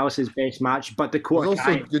Gonzalez's best match, but Dakota Kai... It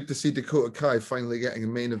was also good to see Dakota Kai finally getting a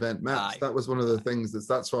main event match. Aye. That was one of the things,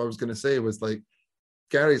 that's what I was going to say, was like,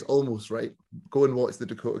 Gary's almost right. Go and watch the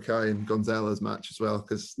Dakota Kai and Gonzalez match as well,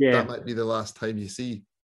 because that might be the last time you see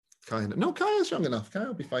Kai. No, Kai is young enough. Kai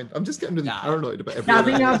will be fine. I'm just getting really paranoid about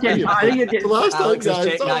everything. I think the last Alex time,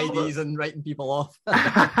 is checking IDs and writing people off.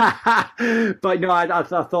 But no, I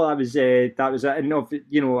thought that was it. And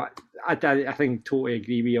I think totally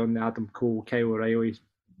agree with you on the Adam Cole Kyle O'Reilly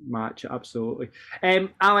match. Absolutely.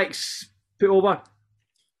 Alex, put over.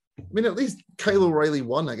 I mean, at least Kyle O'Reilly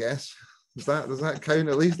won, I guess. Does that count?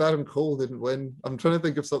 At least Adam Cole didn't win. I'm trying to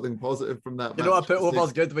think of something positive from that match. A put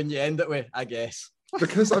over's good when you end it with, I guess.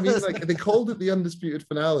 Because they called it the undisputed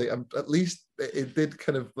finale, and at least it did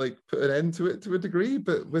kind of put an end to it to a degree.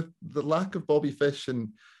 But with the lack of Bobby Fish and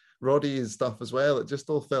Roddy and stuff as well, it just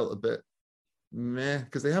all felt a bit meh,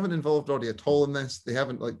 because they haven't involved Roddy at all in this. They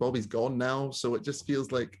haven't, Bobby's gone now, so it just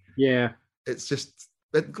feels like it's just.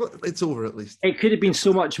 It's over at least. It could have been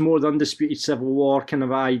so much more the Undisputed Civil War kind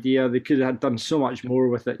of idea. They could have done so much more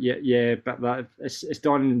with it. Yeah, but that it's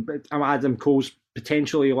done. Adam Cole's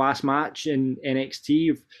potentially last match in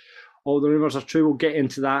NXT. If all the rumours are true, we'll get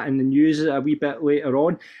into that in the news a wee bit later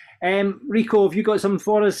on. Rico, have you got something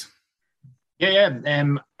for us? Yeah.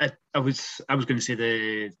 I was going to say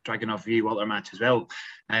the Dragunov v Walter match as well.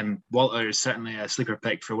 Walter is certainly a sleeper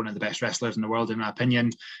pick for one of the best wrestlers in the world, in my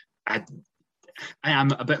opinion. I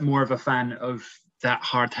am a bit more of a fan of that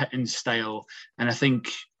hard-hitting style, and I think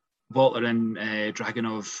Walter and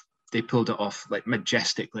Dragunov, they pulled it off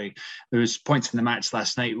majestically. There was points in the match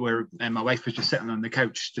last night where my wife was just sitting on the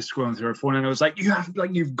couch just scrolling through her phone, and I was like,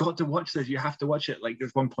 you've got to watch this, you have to watch it.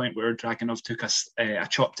 There's one point where Dragunov took a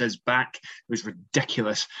chop to his back. It was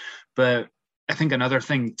ridiculous. But I think another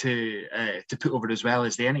thing to put over as well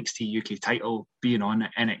is the NXT UK title being on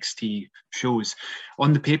NXT shows.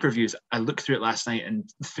 On the pay-per-views, I looked through it last night, and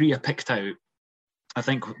 3 I picked out, I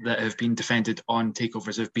think, that have been defended on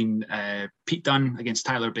takeovers have been Pete Dunne against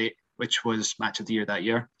Tyler Bate, which was match of the year that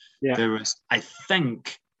year. Yeah. There was, I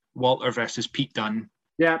think, Walter versus Pete Dunne.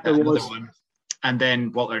 Yeah, it was. One. And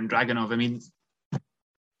then Walter and Dragunov. I mean,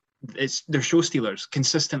 they're show stealers,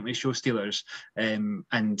 consistently show stealers. And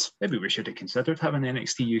maybe we should have considered having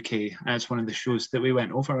NXT UK as one of the shows that we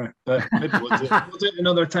went over. But maybe we'll do it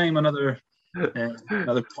another time, another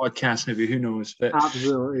podcast, maybe, who knows. But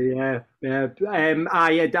absolutely, yeah.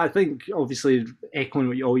 I think, obviously, echoing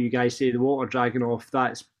what all you guys say, the Walter Dragunov,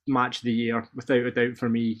 that's match of the year, without a doubt, for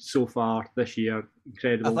me so far this year.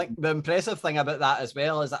 Incredible. I think the impressive thing about that as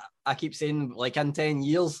well is that I keep saying, like, in 10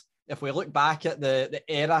 years, if we look back at the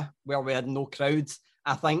era where we had no crowds,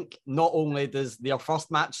 I think not only does their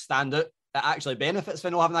first match stand out, it actually benefits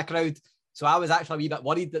from not having a crowd. So I was actually a wee bit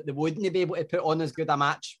worried that they wouldn't be able to put on as good a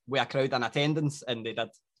match with a crowd in attendance, and they did.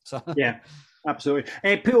 So yeah, absolutely.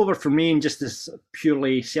 Put over for me, and just as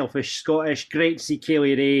purely selfish Scottish, great to see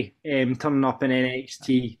Kaylee Ray turning up in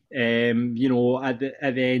NXT.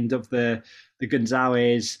 At the end of the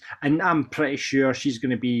Gonzalez, and I'm pretty sure she's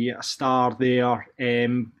going to be a star there.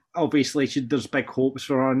 Obviously, there's big hopes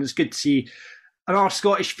for her, and it's good to see another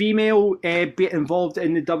Scottish female be involved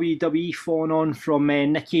in the WWE, following on from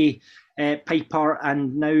Nikki Piper,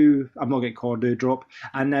 and now I'm not getting Cordo drop,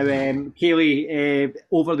 and now Kaylee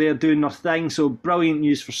over there doing her thing. So brilliant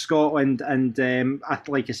news for Scotland, and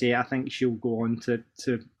like I say, I think she'll go on to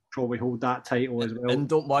probably hold that title as well. And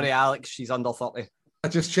don't worry, Alex, she's under 30. I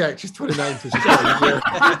just checked. She's 29, so she's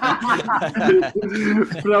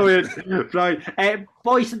brilliant.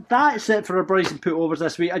 Boys, that's it for our Boys and Putovers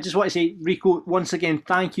this week. I just want to say, Rico, once again,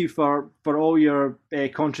 thank you for all your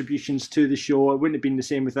contributions to the show. It wouldn't have been the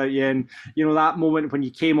same without you. And, that moment when you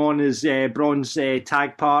came on as Braun's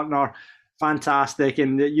tag partner, fantastic.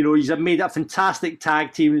 And, you've made a fantastic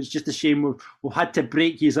tag team. It's just a shame we've had to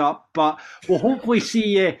break you up. But we'll hopefully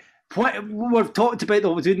see you. We've talked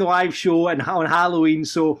about doing the live show on Halloween,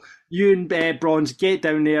 so you and Bronze get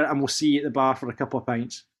down there, and we'll see you at the bar for a couple of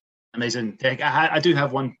pints. Amazing. I do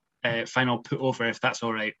have one final put over, if that's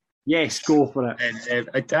all right. Yes, go for it. And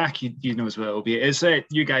Dak, you know as well, it'll be. It's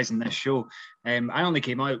you guys in this show. I only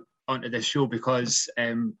came out onto this show because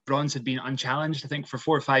Bronze had been unchallenged, I think, for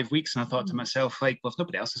 4 or 5 weeks, and I thought to myself, like, well, if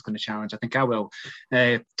nobody else is going to challenge, I think I will.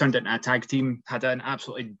 Turned into a tag team, had an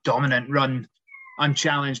absolutely dominant run,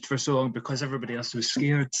 unchallenged for so long because everybody else was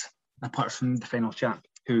scared, apart from the final chap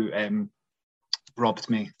who robbed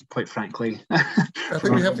me, quite frankly. I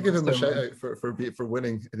think we have to give him a shout out for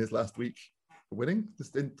winning in his last week. Winning?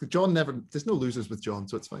 John never. There's no losers with John,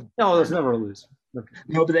 so it's fine. No, there's never a loser. No,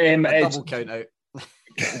 but double count out.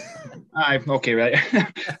 Okay, right.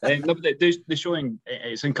 No, but the showing,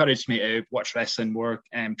 it's encouraged me to watch wrestling more,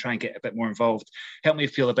 try and get a bit more involved, help me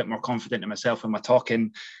feel a bit more confident in myself when we're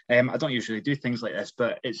talking. I don't usually do things like this,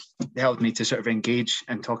 but it's helped me to sort of engage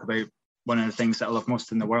and talk about one of the things that I love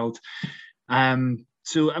most in the world.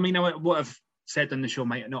 So, I mean, what I've said on the show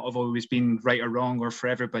might not have always been right or wrong or for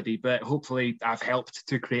everybody, but hopefully I've helped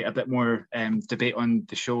to create a bit more debate on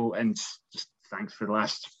the show, and just thanks for the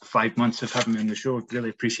last 5 months of having me on the show. Really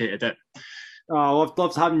appreciated it. Oh, I've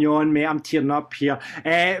loved having you on, mate. I'm tearing up here.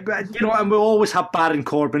 But and we'll always have Baron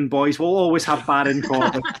Corbin, boys. We'll always have Baron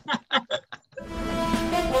Corbin.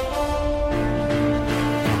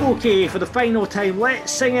 Okay, for the final time,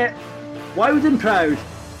 let's sing it loud and proud.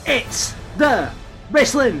 It's the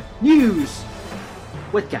Wrestling News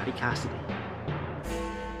with Gary Cassidy.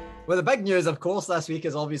 Well, the big news, of course, this week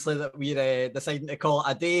is obviously that we're deciding to call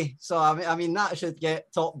it a day. So, I mean, that should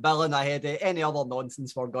get top billing ahead of any other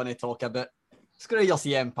nonsense we're going to talk about. Screw your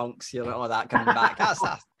CM Punks, all that coming back. That's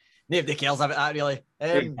nobody cares about that, really.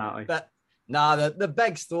 Exactly. But, the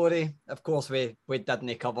big story, of course, we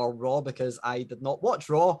didn't cover Raw because I did not watch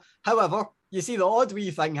Raw. However, you see the odd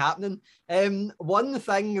wee thing happening. One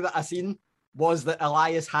thing that I seen was that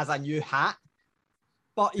Elias has a new hat.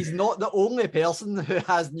 But he's not the only person who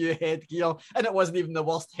has new headgear, and it wasn't even the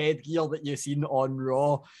worst headgear that you've seen on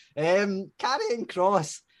Raw. Karrion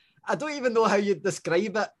Kross, I don't even know how you'd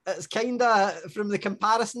describe it. It's kind of, from the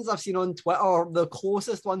comparisons I've seen on Twitter, the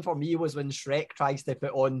closest one for me was when Shrek tries to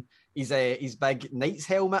put on his big Knight's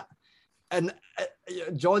helmet. And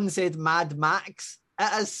John said Mad Max.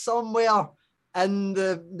 It is somewhere in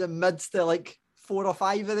the midst of like 4 or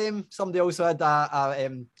 5 of them. Somebody also had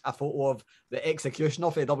a photo of the Executioner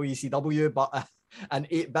for WCW, but an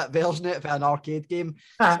 8-bit version of it for an arcade game.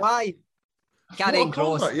 That's why Karrion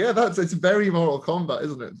Kross. Yeah, it's very Mortal Kombat,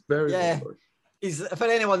 isn't it? It's very. Yeah. For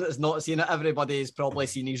anyone that's not seen it, everybody's probably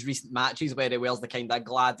seen his recent matches where he wears the kind of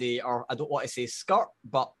gladiator, I don't want to say skirt,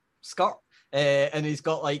 but skirt. And he's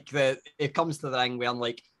got he comes to the ring wearing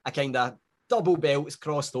like a kind of double belts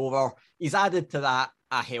crossed over. He's added to that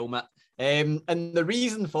a helmet. And the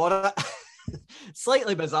reason for it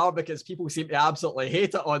slightly bizarre because people seem to absolutely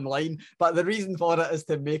hate it online, but the reason for it is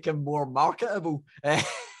to make him more marketable.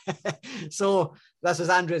 So this is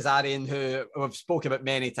Andrew Zarian, who we've spoken about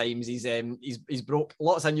many times. He's broke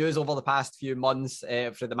lots of news over the past few months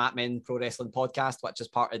through the Mat Men Pro Wrestling podcast, which is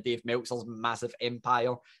part of Dave Meltzer's massive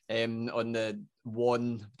empire on the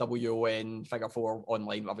WON Figure 4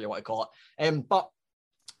 online, whatever you want to call it. But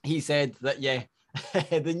he said that,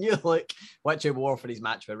 the new look which he wore for his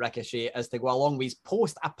match with Ricochet is to go along with his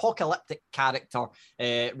post-apocalyptic character,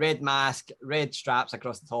 red mask, red straps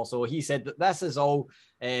across the torso. He said that this has all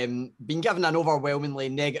been given an overwhelmingly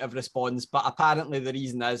negative response, but apparently the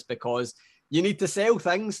reason is because you need to sell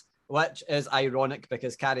things, which is ironic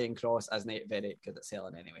because Karrion Kross isn't very good at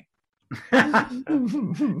selling anyway.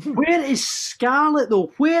 Where is Scarlett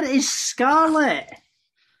though? Where is Scarlett?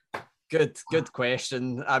 Good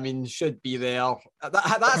question. I mean, should be there.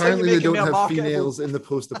 That's apparently they don't have females in the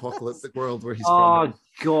post-apocalyptic world where he's from. Oh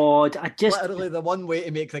God! Literally the one way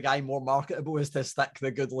to make the guy more marketable is to stick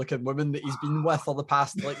the good-looking woman that he's been with for the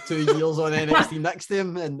past 2 years on NXT next to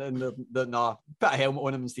him, and put a helmet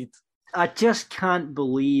on him instead. I really can't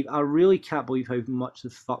believe how much they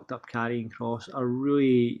fucked up Karrion Kross.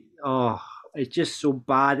 It's just so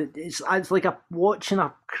bad. It's like watching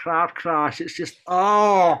a car crash. It's just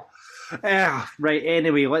right.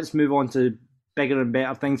 Anyway, let's move on to bigger and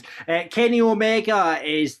better things. Kenny Omega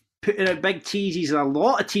is putting out big teases, and a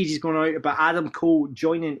lot of teases going out about Adam Cole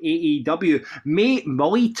joining AEW.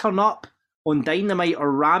 Will he turn up on Dynamite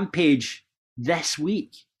or Rampage this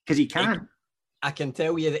week? Because he can. I can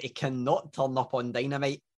tell you that he cannot turn up on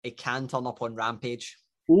Dynamite. He can turn up on Rampage.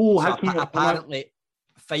 Apparently,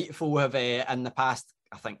 Fightful have in the past,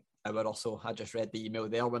 I think, hour or so. I just read the email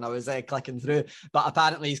there when I was clicking through. But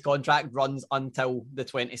apparently his contract runs until the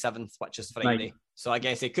 27th, which is Friday. Right. So I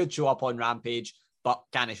guess he could show up on Rampage, but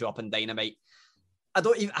can he show up on Dynamite?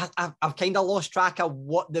 I've kind of lost track of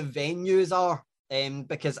what the venues are,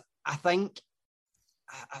 because I think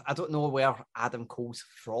I don't know where Adam Cole's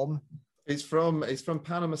from. It's from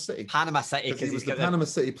Panama City. Panama City, because he's the Panama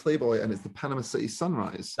City Playboy, and it's the Panama City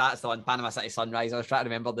Sunrise. That's the one, Panama City Sunrise. I was trying to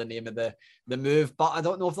remember the name of the move, but I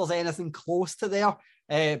don't know if there's anything close to there.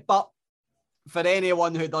 But for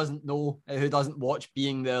anyone who doesn't know, who doesn't watch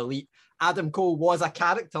Being the Elite, Adam Cole was a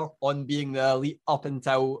character on Being the Elite up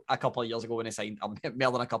until a couple of years ago when he signed,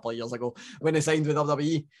 more than a couple of years ago when he signed with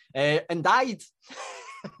WWE, and died.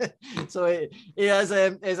 So he is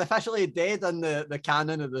officially dead in the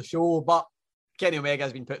canon of the show, but Kenny Omega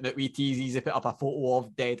has been putting out wee teases. He put up a photo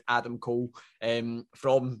of dead Adam Cole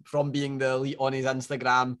from Being the Elite on his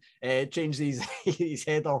Instagram, changed his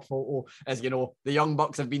header photo. As you know, the Young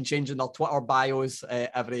Bucks have been changing their Twitter bios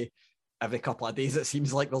every couple of days. It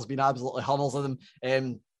seems like there's been absolutely hundreds of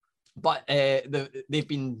them. But they've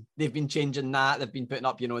been changing that. They've been putting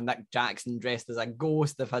up, Nick Jackson dressed as a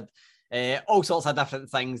ghost. They've had all sorts of different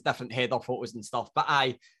things, different header photos and stuff. But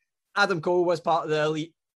Adam Cole was part of the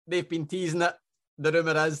Elite. They've been teasing it. The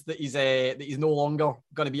rumor is that he's no longer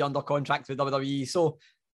going to be under contract with WWE. So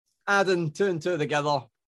adding two and two together,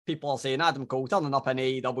 people are saying Adam Cole turning up in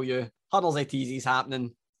AEW, hundreds of teases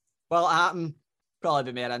happening. Will it happen?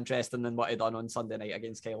 Probably be more interesting than what he done on Sunday night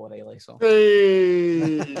against Kyle O'Reilly. So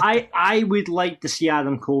I would like to see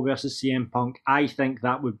Adam Cole versus CM Punk. I think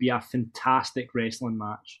that would be a fantastic wrestling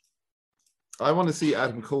match. I want to see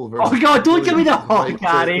Adam Cole versus... Oh, God, don't give me the hot,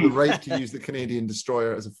 Gary. The right to use the Canadian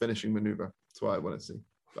Destroyer as a finishing maneuver. That's what I want to see.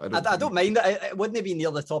 I don't mind it. It wouldn't be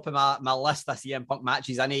near the top of my list of CM Punk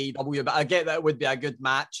matches in AEW, but I get that it would be a good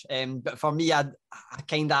match. But for me, I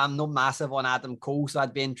kind of am not massive on Adam Cole, so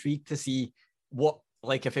I'd be intrigued to see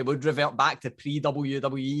if it would revert back to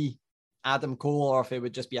pre-WWE Adam Cole, or if it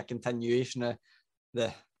would just be a continuation of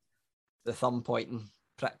the thumb pointing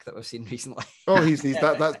prick that we've seen recently. Oh, he's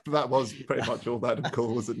that was pretty much all Adam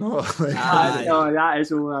Cole, was it not? No, that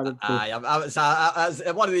is all Adam Cole. As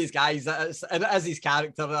one of these guys, and as his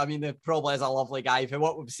character, I mean, it probably is a lovely guy. For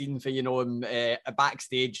what we've seen for him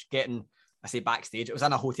backstage getting. I say backstage, it was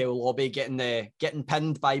in a hotel lobby getting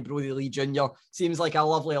pinned by Brody Lee Jr. Seems like a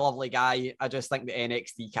lovely, lovely guy. I just think the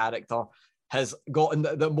NXT character has gotten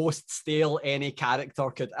the most stale any character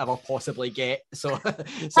could ever possibly get. So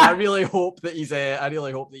I really hope that he's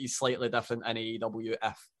slightly different in AEW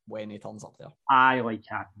when he turns up there. I like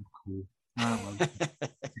Adam Cole.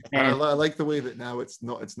 I like the way that now it's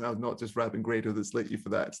now not just Rabin Grado that's lately for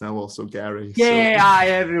that. It's now also Gary. Yeah,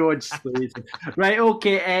 everyone's slated. Right,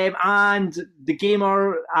 okay. And the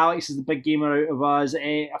gamer, Alex is the big gamer out of us.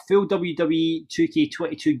 A full WWE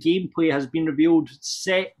 2K22 gameplay has been revealed,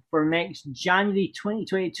 set for next January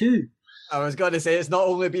 2022. I was going to say, it's not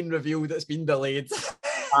only been revealed, it's been delayed.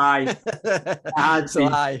 Aye. So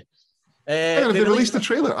aye. Hang on, they released the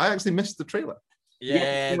trailer. I actually missed the trailer.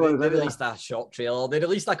 Yeah, they released a short trailer. They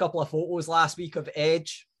released a couple of photos last week of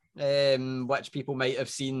Edge, which people might have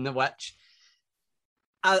seen, which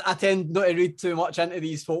I tend not to read too much into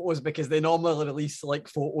these photos because they normally release like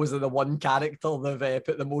photos of the one character they've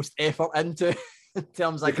put the most effort into in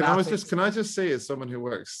terms of graphics. Can I just say, as someone who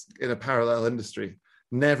works in a parallel industry,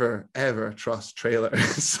 never ever trust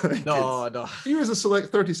trailers. No. Here's a select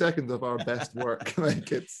 30 seconds of our best work.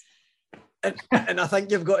 And I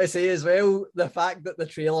think you've got to say as well, the fact that the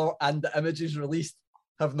trailer and the images released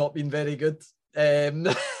have not been very good.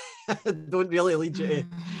 Don't really lead you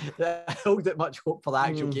to hold it much hope for the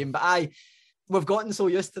actual game. But we've gotten so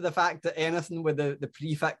used to the fact that anything with the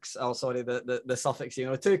prefix, the suffix,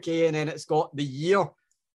 2K, and then it's got the year.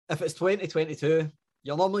 If it's 2022,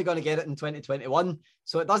 you're normally going to get it in 2021.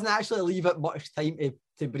 So it doesn't actually leave it much time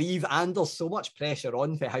to breathe. And there's so much pressure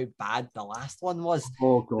on for how bad the last one was.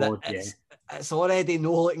 Oh, God, it's already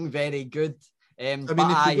not looking very good.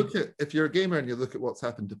 If you're a gamer and you look at what's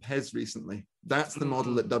happened to PES recently, that's the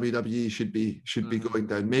model that WWE should be going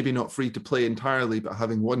down. Maybe not free to play entirely, but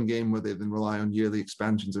having one game where they then rely on yearly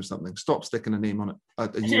expansions or something. Stop sticking a name on it.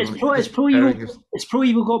 It's Pro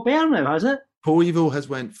Evo got better now, has it? Pro Evo has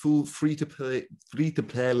went full free to play,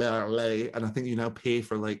 and I think you now pay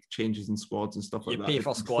for like changes in squads and stuff like that. You pay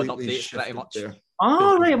for squad updates pretty much.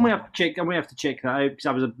 Oh right, I'm gonna have to check that out because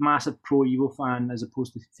I was a massive Pro Evo fan as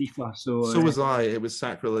opposed to FIFA. So was I. It was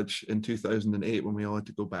sacrilege in 2008 when we all had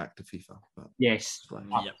to go back to FIFA. But yes,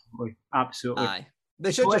 absolutely. Aye.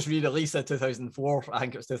 They should just re-release it 2004. I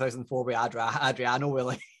think it was 2004 with Adriano with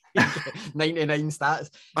like 99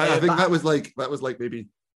 stats. I think that was like maybe.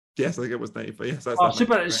 Yes, I think it was 95. Yes, that's Pro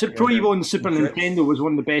Evo on Super Nintendo was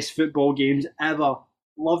one of the best football games ever.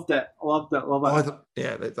 Loved it. Love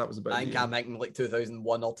it. That was about. I think I'm making like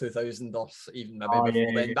 2001 or 2000 or even maybe before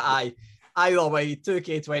then. But either way,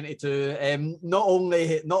 2K22. Not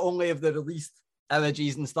only have they released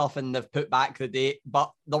images and stuff and they've put back the date,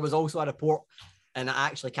 but there was also a report, and I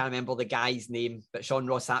actually can't remember the guy's name, but Sean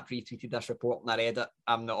Ross Sapp retweeted this report and I read it.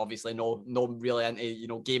 I'm not obviously no really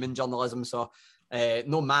into gaming journalism, so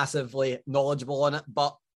no massively knowledgeable on it,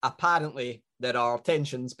 but apparently there are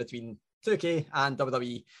tensions between 2K and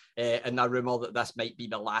WWE and a rumour that this might be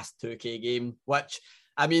the last 2K game, which,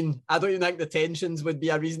 I mean, I don't even think the tensions would be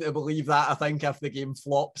a reason to believe that. I think if the game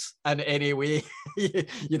flops in any way,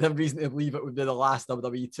 you'd have reason to believe it would be the last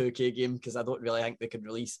WWE 2K game, because I don't really think they could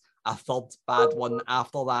release a third bad one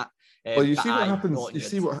after that. Well, you see what happens.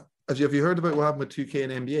 Have you heard about what happened with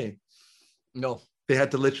 2K and NBA? No. They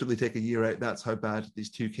had to literally take a year out. That's how bad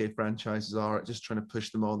these 2K franchises are at just trying to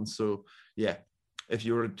push them on. So yeah, if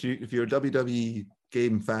you're a WWE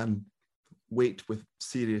game fan, wait with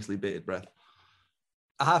seriously bated breath.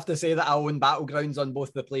 I have to say that I own Battlegrounds on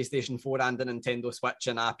both the PlayStation 4 and the Nintendo Switch,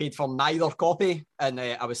 and I paid for neither copy, and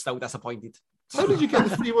I was still disappointed. How did you get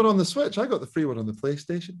the free one on the Switch? I got the free one on the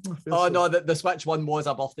PlayStation. No, the Switch one was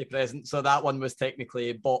a birthday present, so that one was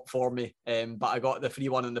technically bought for me. But I got the free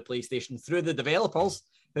one on the PlayStation through the developers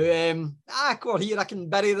who, here, I can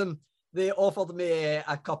bury them. They offered me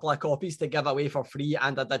a couple of copies to give away for free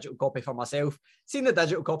and a digital copy for myself. Seen the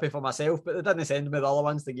digital copy for myself, but they didn't send me the other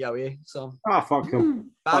ones to give away. So, fuck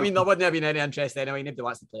them. But I mean, there wouldn't have been any interest anyway. Nobody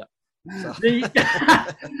wants to play it. So.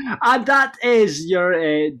 And that is your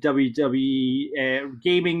WWE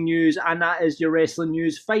gaming news, and that is your wrestling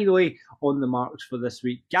news. Finally, on the marks for this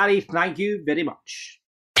week. Gary, thank you very much.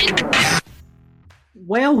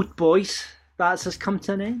 Well, boys, that's has come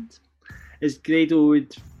to an end. As Grado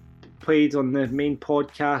had played on the main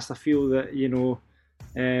podcast, I feel that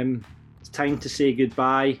it's time to say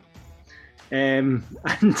goodbye.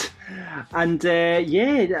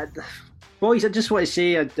 Boys, I just want to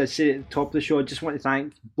say, I said at the top of the show, I just want to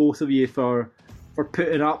thank both of you for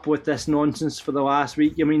putting up with this nonsense for the last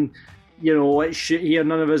week. I mean, let's shoot here.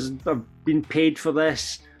 None of us have been paid for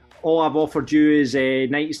this. All I've offered you is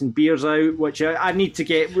nights and beers out, which I need to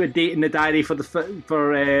get a date in the diary for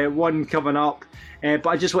one coming up. But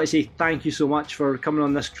I just want to say thank you so much for coming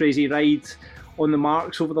on this crazy ride on the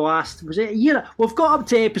marks over the last, was it a year? We've got up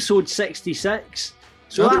to episode 66.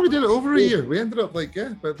 So I think we did it over a year. We ended up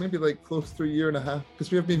but maybe close to a year and a half,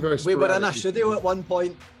 because we have been very sporadic. We were in a studio at one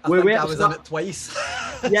point. I think I was in it twice.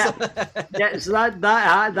 Yeah. So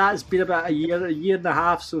that's been about a year and a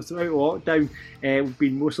half. So throughout lockdown, we've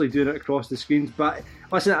been mostly doing it across the screens. But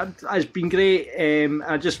listen, it's been great.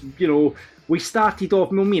 I just, we started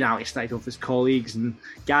off, me and Alex started off as colleagues, and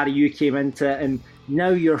Gary, you came into it, and now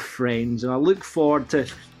you're friends. And I look forward to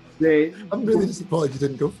I'm really disappointed you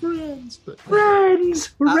didn't go Friends. But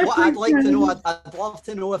Friends. What I'd like to know, I'd love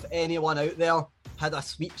to know if anyone out there had a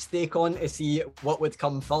sweepstake on to see what would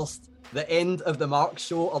come first: the end of the Mark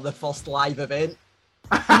show or the first live event.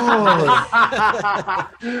 I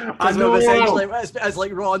know. Essentially, it's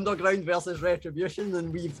like Raw Underground versus Retribution,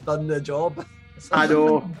 and we've done the job. I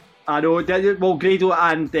know. Well, Grado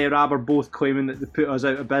and Rab are both claiming that they put us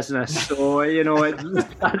out of business, so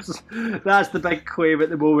that's the big claim at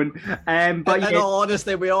the moment. But in all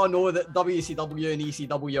honesty, we all know that WCW and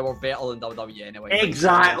ECW were better than WWE anyway.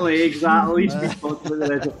 Exactly.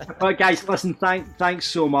 But guys, listen, thanks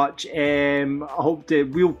so much. I hope that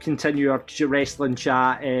we'll continue our wrestling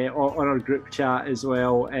chat on our group chat as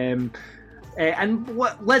well. And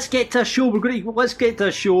let's get to a show. Let's get to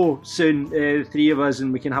a show soon, the three of us,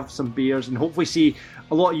 and we can have some beers and hopefully see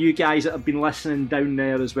a lot of you guys that have been listening down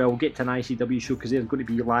there as well. We'll get to an ICW show because they're going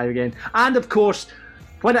to be live again. And of course,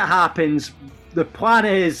 when it happens, the plan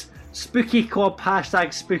is Spooky Club,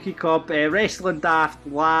 #Spooky Club, Wrestling Daft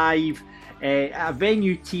live at a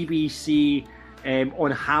venue TBC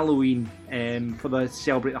on Halloween for the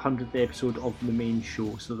celebrate the 100th episode of the main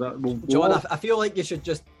show. So that will John, I feel like you should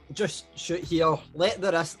just shoot here. Let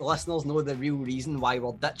the listeners know the real reason why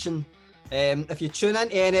we're ditching. If you tune in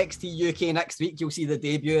to NXT UK next week, you'll see the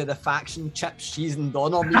debut of the faction Chips, Cheese and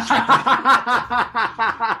Donner. We can't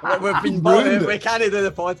do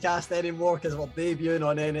the podcast anymore because we're debuting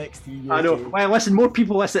on NXT UK. I know. Well, listen, more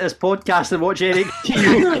people listen to this podcast than watch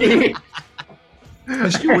NXT UK.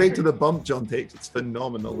 As you wait to the bump John takes, it's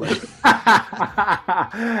phenomenal. But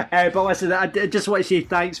listen, I just want to say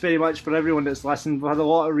thanks very much for everyone that's listened. We've had a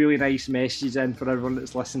lot of really nice messages in for everyone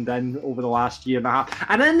that's listened in over the last year and a half.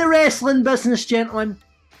 And in the wrestling business, gentlemen,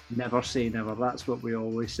 never say never. That's what we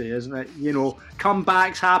always say, isn't it? You know,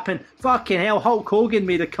 comebacks happen. Fucking hell, Hulk Hogan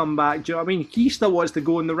made a comeback. Do you know what I mean? He still wants to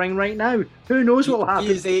go in the ring right now. Who knows what will happen?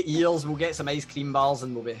 These 8 years, we'll get some ice cream bars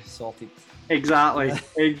and we'll be sorted. Exactly.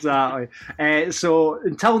 So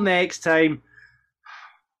until next time,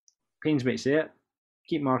 pains me to say it,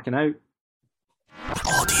 keep marking out.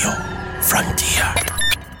 Audio Frontier.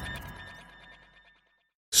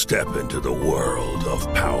 Step into the world of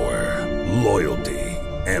power, loyalty,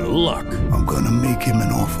 and luck. I'm gonna make him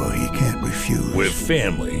an offer he can't refuse. With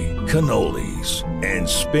family, cannolis, and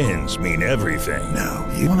spins mean everything.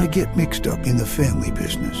 Now, you wanna get mixed up in the family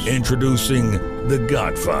business. Introducing The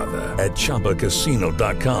Godfather at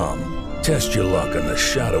ChumbaCasino.com. Test your luck in the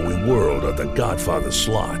shadowy world of The Godfather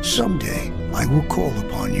slot. Someday, I will call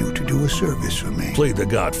upon you to do a service for me. Play The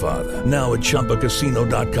Godfather, now at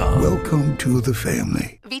ChumbaCasino.com. Welcome to the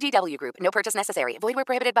family. VGW Group. No purchase necessary. Void where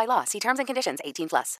prohibited by law. See terms and conditions. 18+.